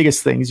one of the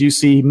biggest things. You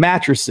see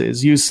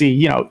mattresses, you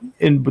see,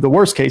 in the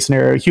worst case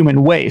scenario,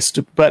 human waste,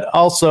 but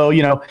also,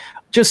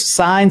 just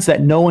signs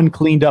that no one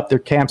cleaned up their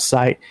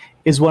campsite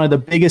is one of the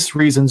biggest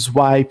reasons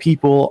why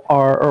people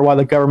are, or why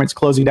the government's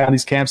closing down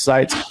these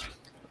campsites.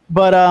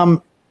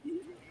 But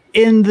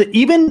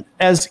even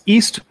as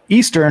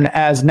eastern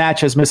as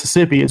Natchez,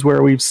 Mississippi, is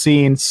where we've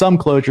seen some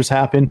closures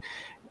happen,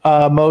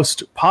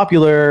 most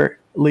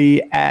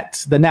popularly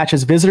at the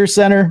Natchez Visitor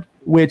Center,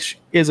 which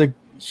is a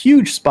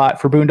huge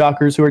spot for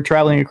boondockers who are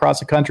traveling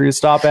across the country to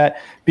stop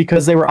at,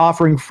 because they were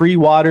offering free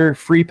water,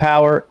 free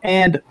power,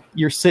 and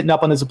you're sitting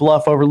up on this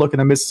bluff overlooking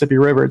the Mississippi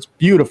River. It's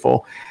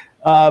beautiful.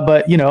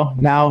 But,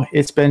 now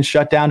it's been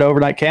shut down to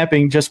overnight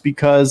camping just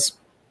because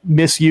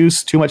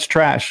misuse, too much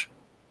trash.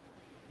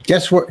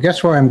 Guess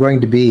where I'm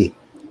going to be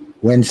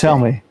Wednesday? Tell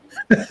me.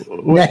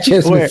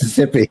 Natchez,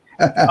 Mississippi.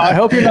 I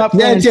hope you're not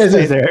planning to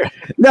stay there.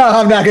 No,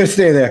 I'm not going to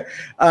stay there.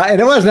 And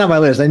it wasn't on my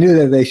list. I knew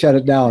that they shut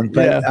it down.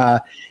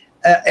 But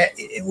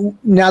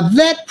now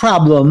that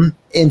problem,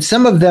 and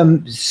some of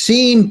them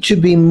seem to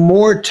be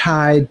more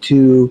tied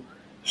to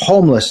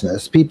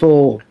homelessness,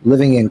 people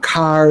living in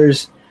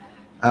cars.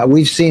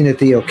 We've seen at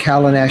the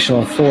Ocala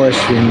National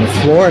Forest in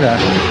Florida,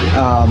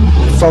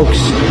 folks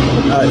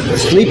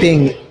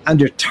sleeping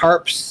under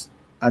tarps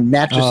on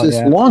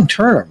mattresses long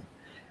term,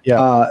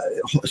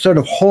 sort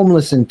of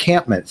homeless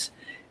encampments.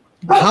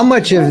 How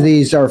much of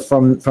these are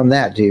from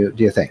that? Do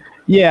you think?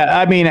 Yeah,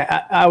 I mean,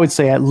 I would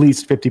say at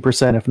least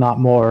 50%, if not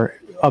more,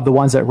 of the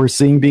ones that we're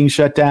seeing being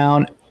shut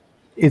down,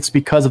 it's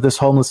because of this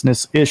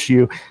homelessness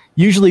issue.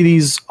 Usually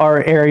these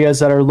are areas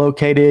that are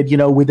located,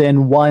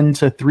 within 1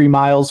 to 3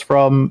 miles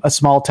from a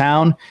small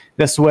town.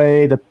 This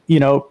way,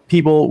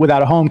 people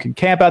without a home can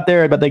camp out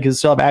there, but they can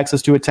still have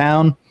access to a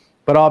town.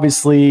 But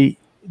obviously,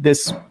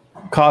 this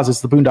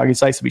causes the boondocking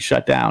sites to be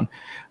shut down.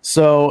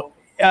 So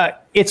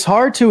it's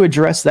hard to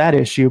address that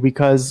issue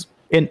because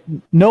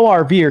no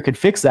RVer could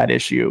fix that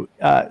issue.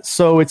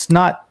 So it's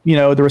not,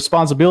 the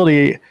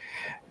responsibility.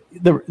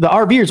 The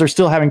RVers are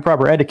still having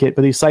proper etiquette,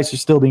 but these sites are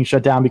still being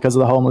shut down because of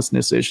the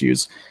homelessness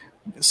issues.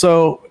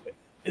 So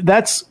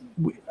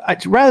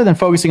rather than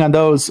focusing on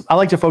those, I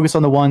like to focus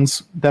on the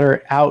ones that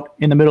are out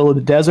in the middle of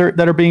the desert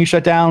that are being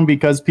shut down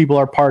because people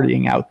are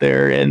partying out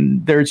there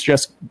and there's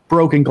just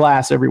broken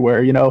glass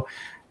everywhere,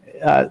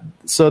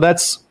 So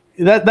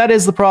that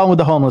is the problem with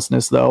the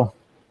homelessness, though.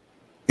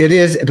 It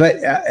is, but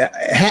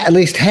at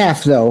least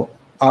half, though,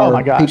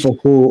 are people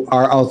who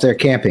are out there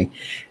camping.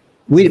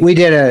 We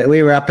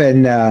were up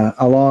in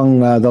along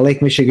the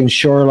Lake Michigan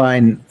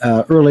shoreline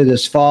early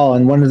this fall,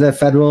 and one of the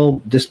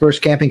federal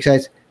dispersed camping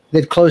sites,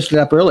 they'd closed it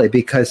up early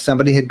because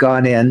somebody had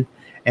gone in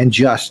and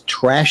just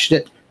trashed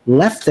it,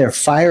 left their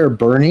fire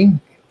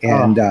burning,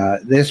 and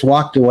they just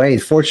walked away.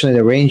 Fortunately,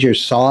 the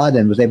rangers saw it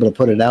and was able to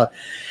put it out.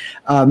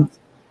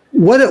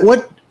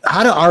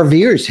 How do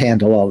RVers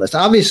handle all this?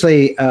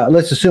 Obviously,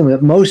 let's assume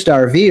that most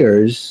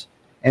RVers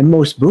and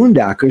most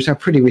boondockers are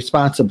pretty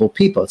responsible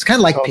people. It's kind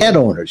of like pet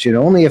owners,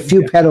 only a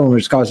few pet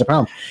owners cause a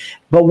problem.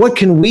 But what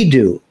can we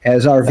do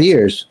as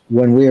RVers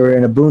when we are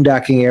in a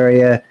boondocking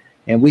area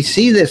and we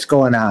see this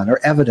going on or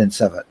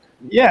evidence of it?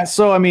 Yeah,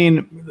 so,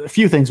 a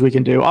few things we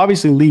can do.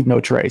 Obviously, leave no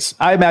trace.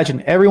 I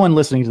imagine everyone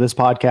listening to this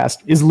podcast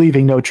is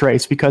leaving no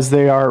trace because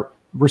they are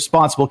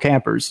responsible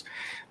campers.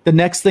 The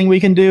next thing we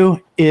can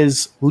do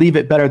is leave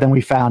it better than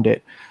we found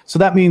it. So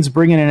that means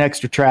bringing an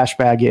extra trash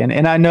bag in.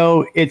 And I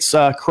know it's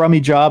a crummy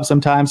job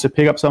sometimes to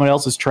pick up someone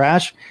else's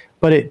trash,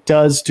 but it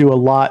does do a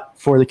lot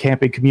for the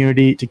camping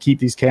community to keep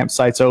these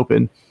campsites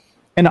open.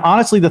 And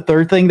honestly, the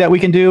third thing that we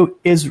can do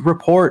is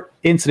report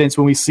incidents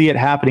when we see it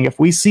happening.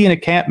 If we see an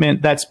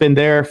encampment that's been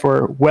there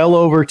for well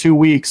over 2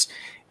 weeks,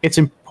 it's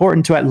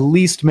important to at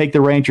least make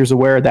the rangers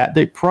aware of that.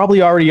 They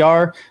probably already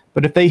are,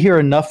 but if they hear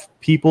enough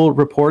people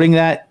reporting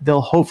that,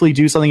 they'll hopefully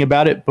do something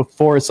about it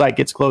before a site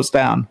gets closed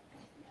down.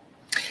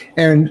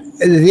 And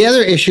the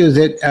other issue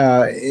that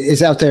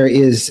is out there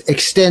is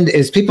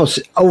people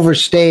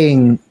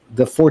overstaying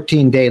the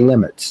 14-day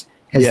limits.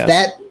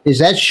 Is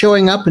that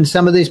showing up in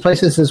some of these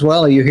places as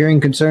well? Are you hearing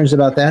concerns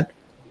about that?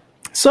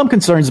 Some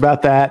concerns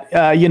about that.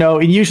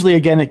 And usually,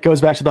 again, it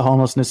goes back to the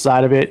homelessness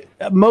side of it.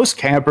 Most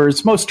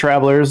campers, most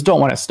travelers don't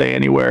want to stay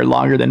anywhere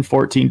longer than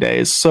 14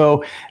 days.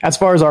 So as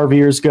far as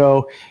RVers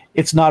go,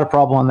 it's not a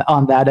problem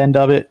on that end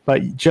of it,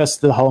 but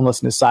just the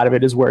homelessness side of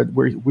it is where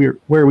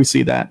we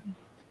see that.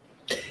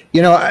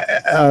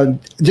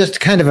 Just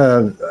kind of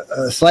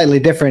a slightly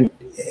different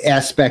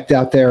aspect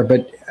out there,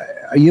 but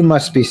you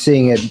must be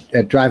seeing it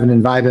at Driving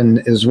and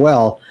Vibing as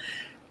well.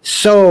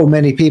 So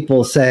many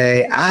people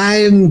say,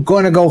 I'm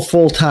going to go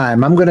full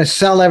time. I'm going to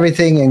sell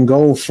everything and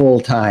go full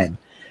time.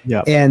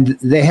 Yeah. And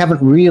they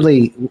haven't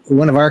really,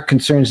 one of our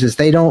concerns is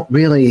they haven't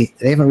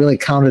really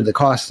counted the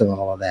cost of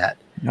all of that.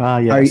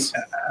 Yes.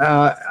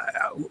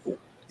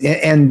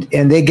 And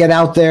they get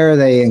out there,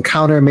 they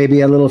encounter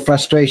maybe a little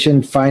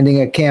frustration finding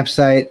a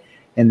campsite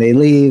and they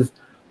leave,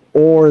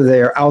 or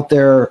they're out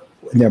there,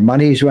 their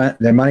money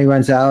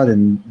runs out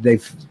and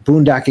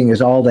boondocking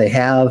is all they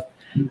have.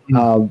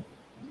 Mm-hmm.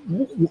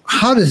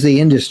 How does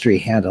the industry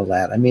handle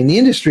that? The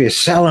industry is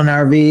selling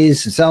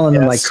RVs, selling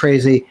them like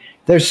crazy.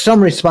 There's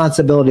some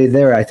responsibility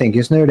there, I think,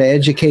 isn't there, to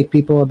educate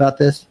people about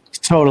this?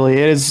 Totally.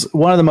 It is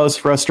one of the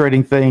most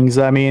frustrating things.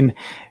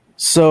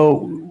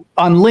 So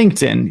on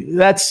LinkedIn,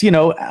 that's,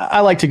 I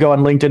like to go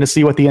on LinkedIn to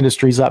see what the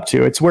industry's up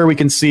to. It's where we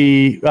can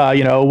see,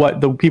 what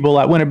the people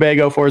at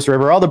Winnebago, Forest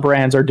River, all the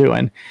brands are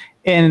doing.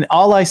 And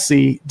all I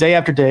see day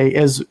after day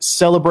is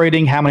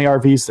celebrating how many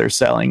RVs they're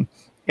selling.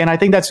 And I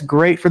think that's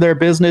great for their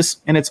business.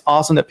 And it's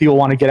awesome that people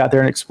want to get out there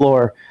and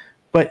explore.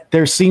 But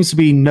there seems to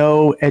be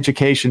no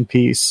education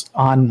piece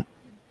on,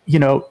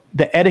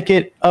 the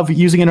etiquette of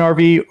using an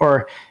RV,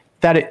 or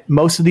that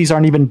most of these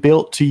aren't even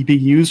built to be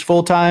used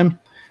full time.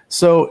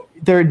 So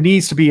there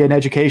needs to be an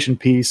education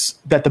piece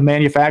that the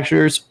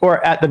manufacturers,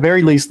 or at the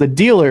very least, the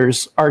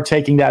dealers, are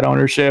taking that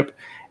ownership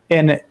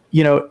and,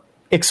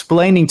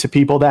 explaining to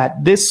people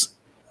that this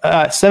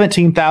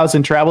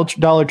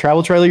 $17,000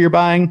 travel trailer you're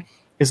buying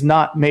is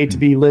not made to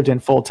be lived in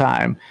full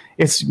time.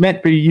 It's meant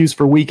to be used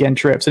for weekend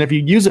trips. And if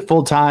you use it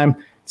full time,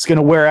 it's going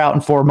to wear out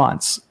in 4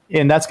 months.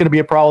 And that's going to be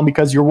a problem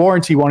because your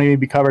warranty won't even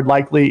be covered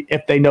likely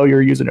if they know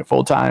you're using it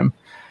full time.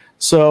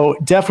 So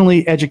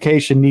definitely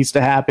education needs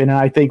to happen. And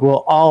I think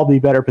we'll all be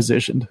better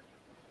positioned.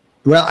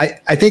 Well,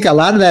 I think a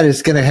lot of that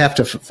is going to have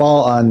to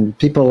fall on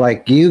people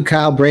like you,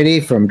 Kyle Brady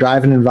from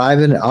Driving and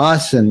Vibing,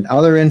 us and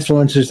other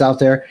influencers out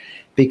there,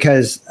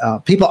 because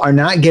people are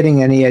not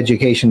getting any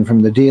education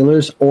from the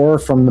dealers or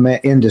from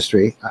the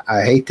industry.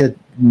 I hate to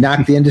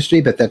knock the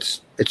industry, but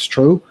it's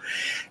true.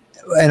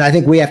 And I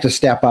think we have to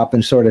step up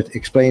and sort of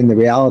explain the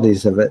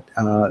realities of it.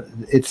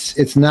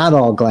 It's not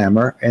all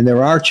glamour, and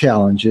there are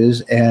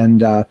challenges.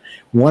 And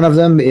one of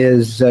them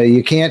is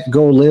you can't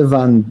go live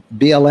on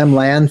BLM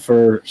land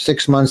for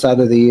 6 months out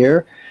of the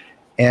year,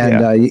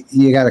 and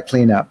you got to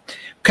clean up.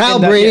 Kyle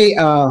Brady,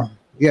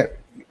 yeah.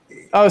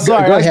 Oh,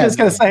 sorry. Go I was ahead. just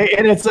going to say,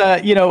 and it's,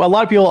 a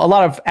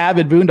lot of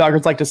avid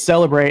boondockers like to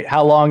celebrate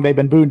how long they've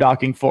been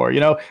boondocking for.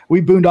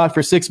 We boondocked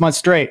for 6 months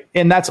straight,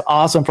 and that's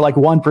awesome for like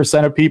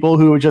 1% of people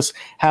who just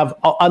have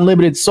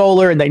unlimited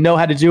solar and they know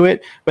how to do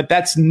it. But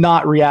that's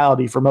not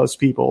reality for most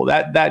people.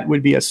 That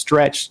would be a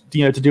stretch,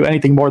 to do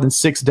anything more than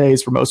 6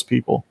 days for most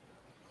people.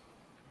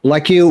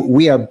 Like you,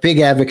 we are big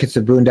advocates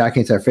of boondocking.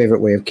 It's our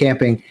favorite way of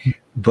camping.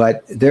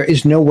 But there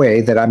is no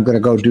way that I'm going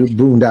to go do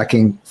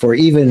boondocking for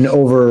even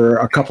over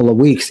a couple of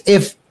weeks.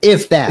 If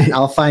that,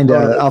 I'll find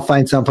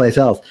someplace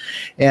else.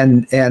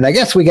 And I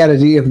guess we got to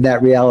give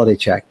that reality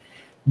check.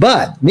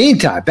 But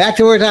meantime, back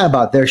to what we're talking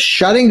about. They're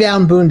shutting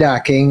down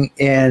boondocking,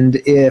 and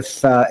if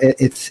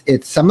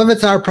it's some of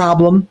it's our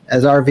problem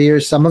as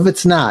RVers, some of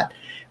it's not.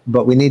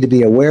 But we need to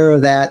be aware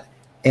of that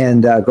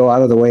and go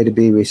out of the way to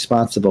be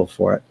responsible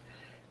for it.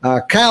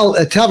 Kyle,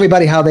 tell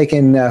everybody how they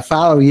can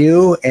follow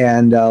you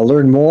and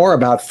learn more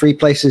about free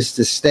places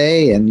to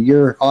stay and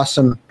your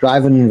awesome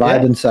Driving and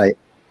Vibing site.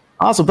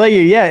 Awesome. Thank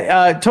you.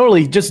 Yeah,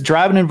 totally. Just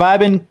Driving and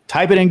Vibing.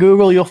 Type it in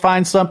Google. You'll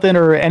find something,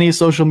 or any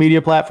social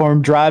media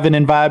platform, Driving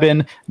and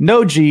Vibing.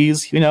 No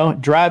G's,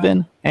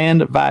 Driving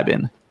and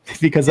Vibing.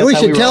 Because that's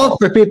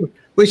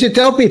we should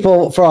tell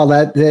people for all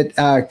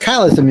that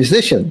Kyle is a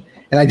musician.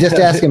 And I just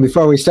asked him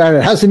before we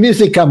started, how's the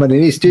music coming?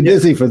 And he's too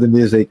busy for the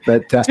music.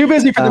 But too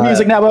busy for the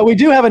music now. But we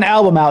do have an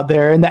album out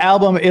there, and the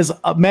album is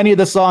many of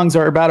the songs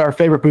are about our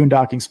favorite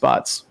boondocking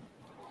spots.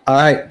 All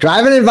right,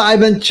 Driving and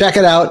Vibing, check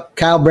it out.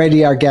 Kyle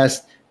Brady, our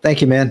guest.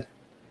 Thank you, man.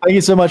 Thank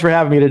you so much for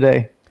having me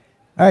today.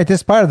 All right,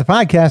 this part of the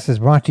podcast is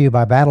brought to you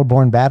by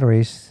Battleborn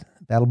Batteries.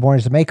 Battleborn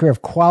is the maker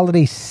of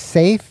quality,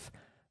 safe,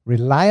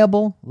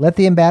 reliable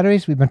lithium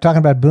batteries. We've been talking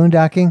about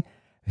boondocking.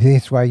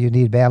 That's why you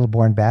need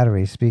Battleborn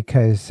batteries,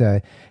 because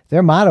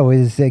their motto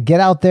is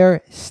get out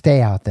there,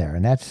 stay out there.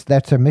 And that's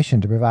their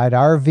mission, to provide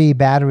RV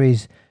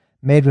batteries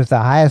made with the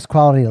highest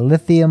quality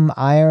lithium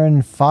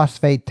iron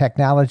phosphate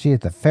technology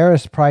at the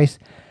fairest price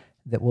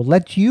that will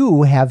let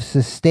you have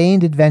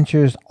sustained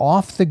adventures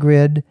off the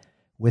grid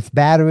with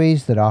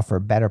batteries that offer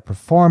better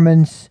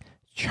performance,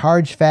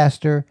 charge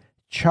faster,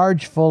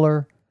 charge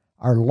fuller,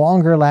 are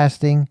longer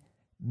lasting,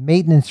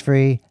 maintenance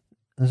free.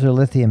 Those are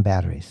lithium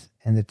batteries.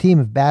 And the team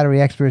of battery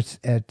experts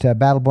at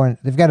Battleborn,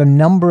 they've got a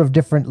number of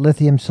different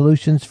lithium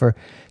solutions for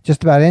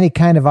just about any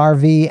kind of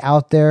RV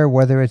out there,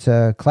 whether it's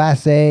a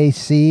Class A,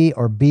 C,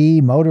 or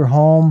B,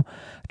 motorhome,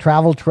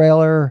 travel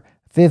trailer,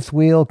 fifth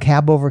wheel,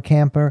 cab over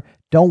camper.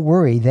 Don't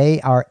worry,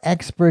 they are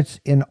experts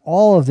in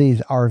all of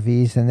these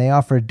RVs, and they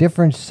offer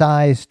different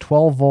size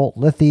 12-volt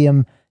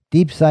lithium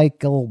deep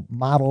cycle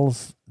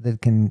models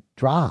that can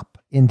drop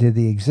into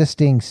the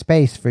existing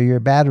space for your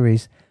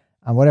batteries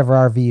on whatever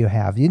RV you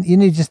have. You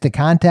need just to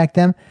contact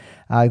them.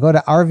 Go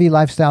to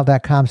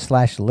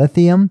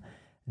rvlifestyle.com/lithium.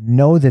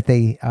 Know that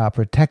they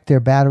protect their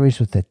batteries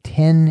with a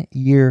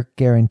 10-year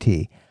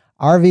guarantee.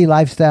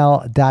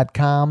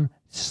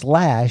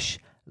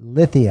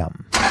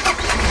 rvlifestyle.com/lithium.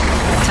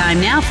 Time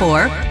now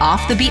for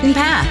Off the Beaten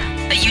Path,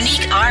 a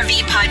unique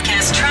RV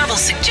podcast travel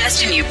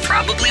suggestion you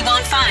probably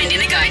won't find in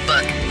a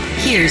guidebook.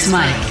 Here's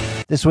Mike.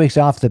 This week's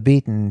Off the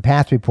Beaten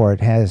Path report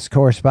has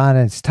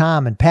correspondents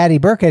Tom and Patty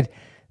Burkett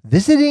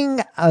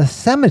visiting a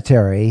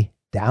cemetery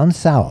down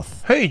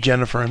south. Hey,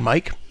 Jennifer and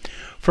Mike.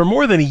 For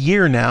more than a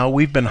year now,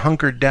 we've been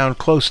hunkered down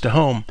close to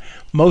home,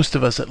 most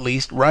of us at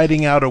least,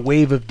 riding out a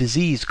wave of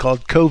disease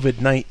called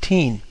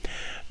COVID-19.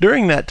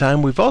 During that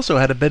time, we've also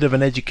had a bit of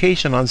an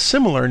education on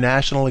similar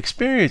national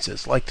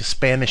experiences, like the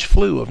Spanish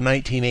flu of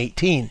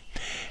 1918.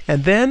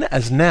 And then,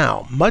 as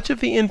now, much of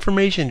the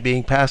information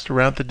being passed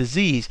around the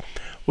disease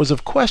was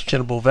of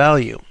questionable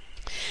value.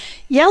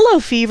 Yellow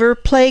fever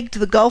plagued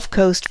the Gulf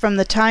Coast from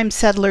the time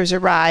settlers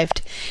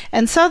arrived,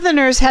 and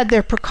Southerners had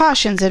their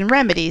precautions and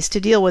remedies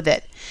to deal with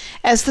it.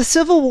 As the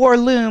Civil War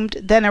loomed,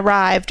 then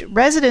arrived,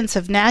 residents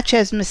of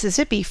Natchez,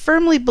 Mississippi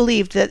firmly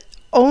believed that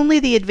only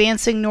the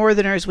advancing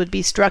Northerners would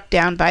be struck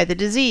down by the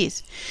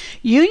disease.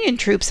 Union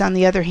troops, on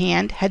the other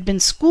hand, had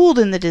been schooled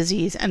in the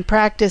disease and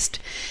practiced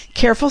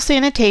careful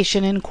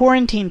sanitation and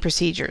quarantine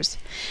procedures.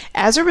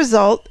 As a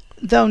result,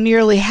 though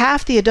nearly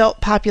half the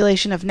adult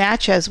population of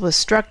Natchez was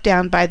struck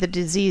down by the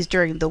disease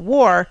during the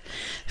war,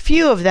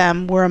 few of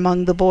them were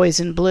among the boys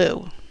in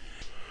blue.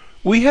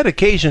 We had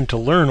occasion to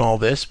learn all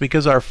this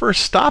because our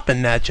first stop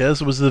in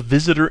Natchez was the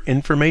Visitor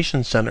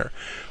Information Center,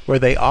 where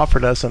they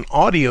offered us an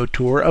audio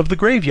tour of the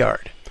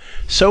graveyard.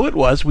 So it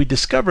was we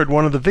discovered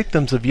one of the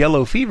victims of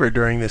yellow fever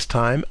during this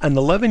time, an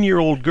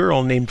 11-year-old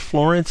girl named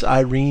Florence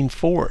Irene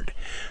Ford.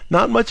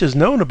 Not much is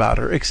known about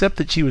her except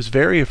that she was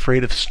very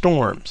afraid of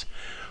storms.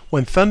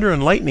 When thunder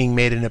and lightning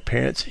made an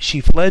appearance, she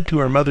fled to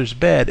her mother's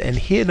bed and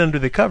hid under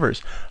the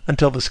covers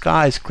until the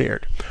skies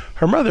cleared.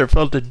 Her mother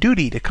felt a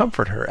duty to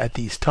comfort her at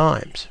these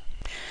times.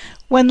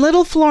 When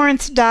little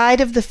Florence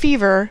died of the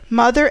fever,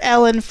 Mother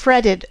Ellen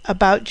fretted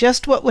about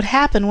just what would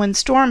happen when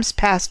storms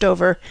passed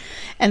over,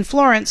 and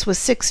Florence was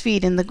 6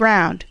 feet in the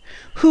ground.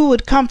 Who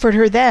would comfort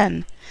her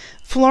then?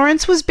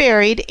 Florence was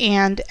buried,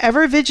 and,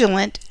 ever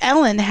vigilant,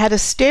 Ellen had a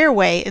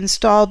stairway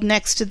installed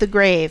next to the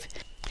grave.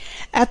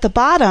 At the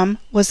bottom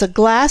was a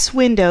glass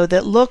window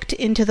that looked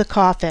into the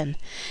coffin.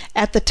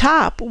 At the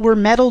top were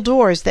metal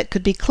doors that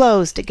could be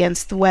closed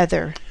against the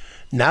weather.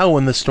 Now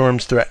when the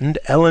storms threatened,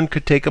 Ellen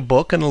could take a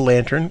book and a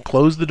lantern,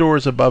 close the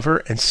doors above her,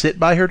 and sit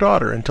by her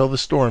daughter until the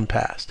storm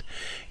passed.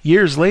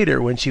 Years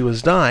later, when she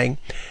was dying,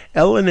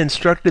 Ellen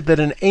instructed that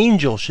an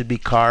angel should be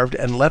carved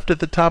and left at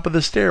the top of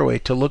the stairway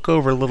to look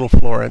over little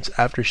Florence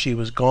after she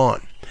was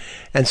gone.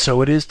 And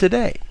so it is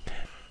today.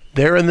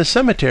 There in the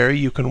cemetery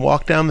you can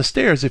walk down the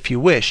stairs if you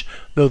wish,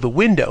 though the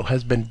window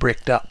has been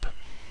bricked up.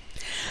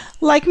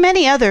 Like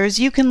many others,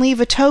 you can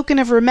leave a token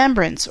of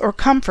remembrance or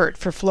comfort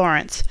for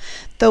Florence,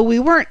 though we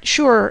weren't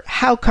sure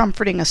how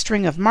comforting a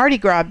string of Mardi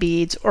Gras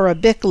beads or a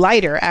Bic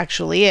lighter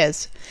actually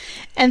is.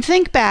 And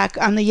think back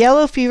on the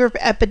yellow fever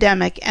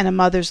epidemic and a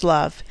mother's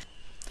love.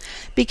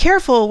 Be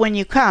careful when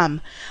you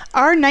come.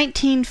 Our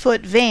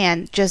 19-foot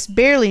van just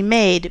barely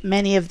made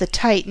many of the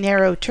tight,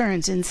 narrow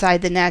turns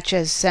inside the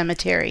Natchez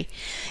Cemetery,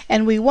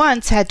 and we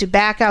once had to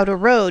back out a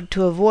road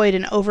to avoid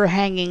an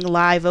overhanging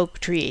live oak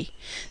tree.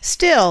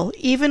 Still,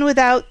 even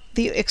without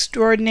the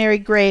extraordinary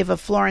grave of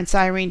Florence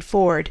Irene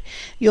Ford,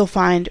 you'll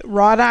find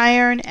wrought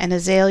iron and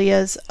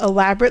azaleas,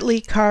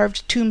 elaborately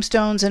carved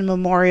tombstones and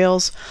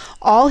memorials,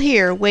 all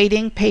here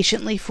waiting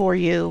patiently for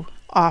you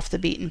off the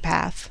beaten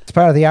path. It's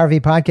part of the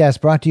RV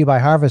podcast brought to you by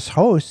Harvest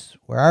Hosts,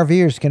 where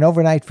RVers can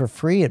overnight for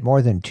free at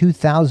more than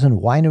 2,000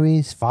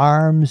 wineries,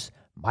 farms,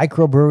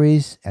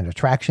 microbreweries, and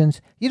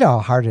attractions. You know how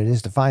hard it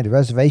is to find a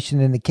reservation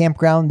in the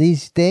campground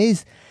these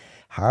days.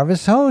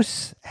 Harvest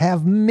Hosts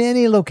have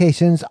many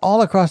locations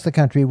all across the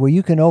country where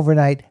you can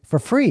overnight for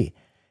free.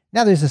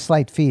 Now, there's a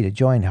slight fee to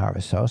join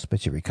Harvest Hosts,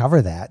 but you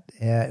recover that,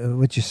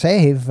 which you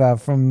save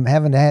from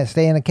having to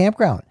stay in a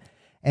campground.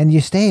 And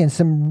you stay in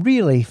some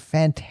really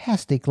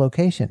fantastic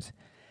locations.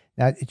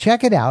 Now,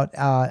 check it out.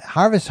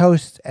 Harvest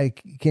Hosts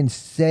can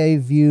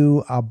save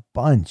you a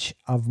bunch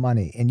of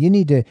money. And you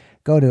need to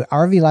go to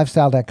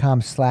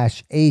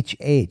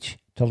rvlifestyle.com/HH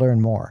to learn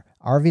more.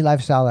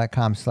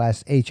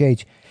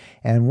 rvlifestyle.com/HH.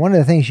 And one of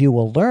the things you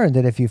will learn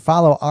that if you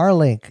follow our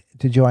link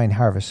to join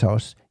Harvest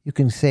Hosts, you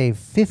can save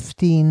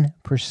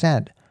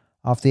 15%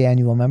 off the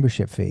annual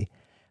membership fee.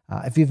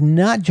 If you've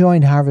not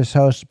joined Harvest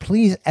Hosts,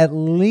 please at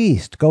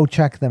least go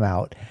check them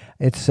out.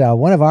 It's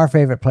one of our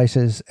favorite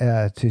places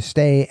to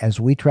stay as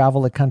we travel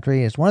the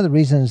country. It's one of the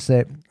reasons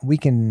that we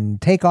can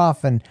take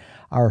off and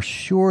are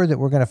sure that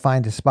we're going to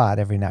find a spot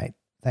every night,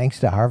 thanks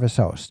to Harvest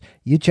Hosts.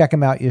 You check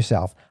them out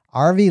yourself.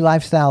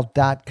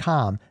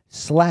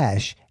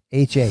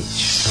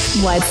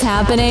 rvlifestyle.com/HH. What's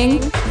happening?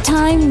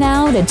 Time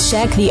now to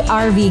check the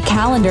RV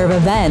calendar of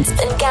events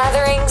and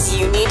gatherings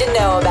you need to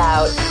know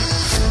about.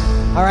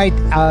 All right,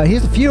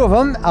 here's a few of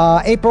them.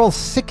 April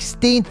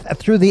 16th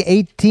through the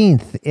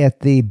 18th at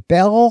the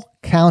Bell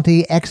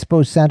County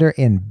Expo Center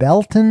in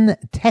Belton,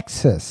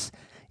 Texas.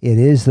 It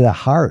is the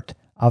heart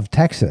of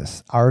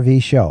Texas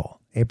RV show,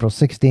 April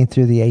 16th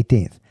through the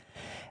 18th.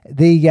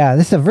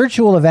 This is a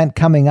virtual event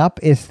coming up.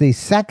 It's the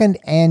second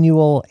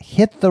annual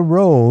Hit the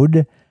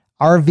Road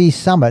RV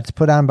Summits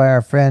put on by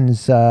our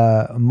friends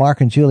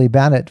Mark and Julie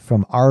Bennett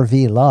from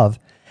RV Love.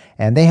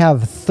 And they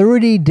have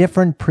 30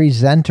 different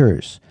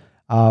presenters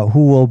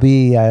who will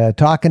be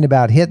talking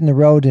about hitting the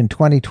road in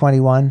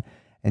 2021.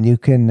 And you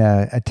can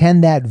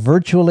attend that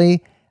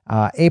virtually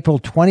April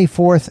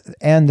 24th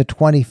and the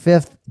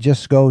 25th.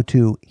 Just go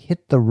to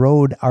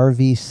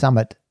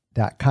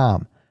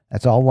hittheroadrvsummit.com.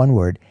 That's all one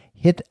word,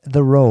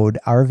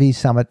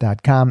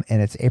 hittheroadrvsummit.com,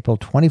 and it's April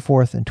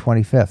 24th and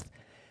 25th.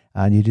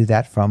 And you do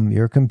that from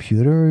your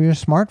computer or your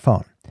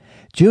smartphone.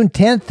 June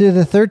 10th through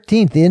the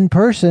 13th, in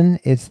person,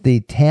 it's the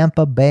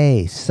Tampa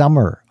Bay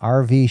Summer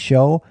RV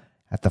Show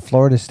at the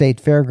Florida State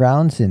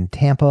Fairgrounds in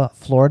Tampa,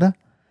 Florida.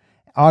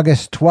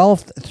 August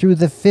 12th through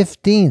the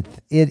 15th,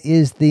 it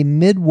is the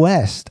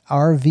Midwest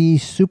RV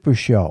Super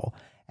Show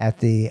at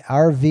the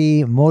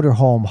RV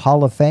Motorhome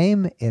Hall of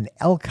Fame in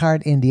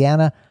Elkhart,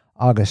 Indiana,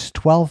 August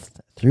 12th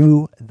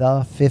through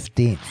the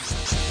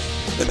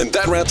 15th. And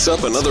that wraps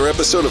up another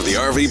episode of the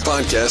RV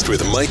Podcast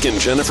with Mike and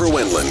Jennifer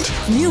Wendland.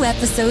 New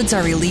episodes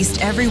are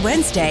released every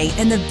Wednesday,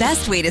 and the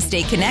best way to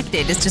stay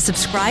connected is to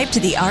subscribe to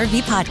the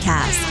RV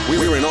Podcast.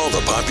 We're in all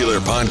the popular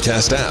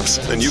podcast apps,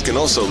 and you can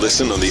also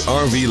listen on the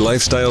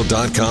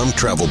RVLifestyle.com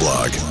travel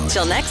blog.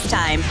 Till next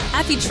time,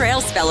 happy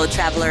trails, fellow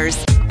travelers.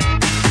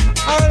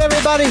 All right,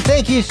 everybody,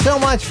 thank you so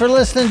much for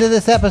listening to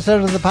this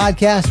episode of the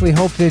podcast. We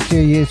hope that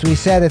you, as we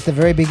said at the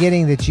very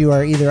beginning, that you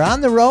are either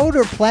on the road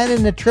or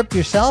planning a trip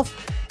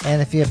yourself.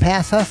 And if you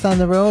pass us on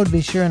the road,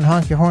 be sure and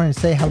honk your horn and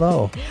say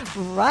hello.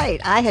 Right.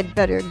 I had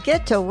better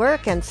get to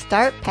work and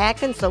start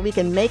packing so we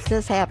can make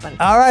this happen.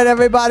 All right,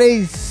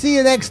 everybody. See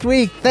you next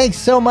week. Thanks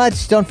so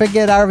much. Don't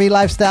forget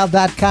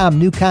RVLifestyle.com.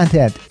 New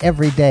content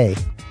every day.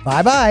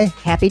 Bye-bye.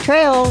 Happy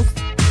trails.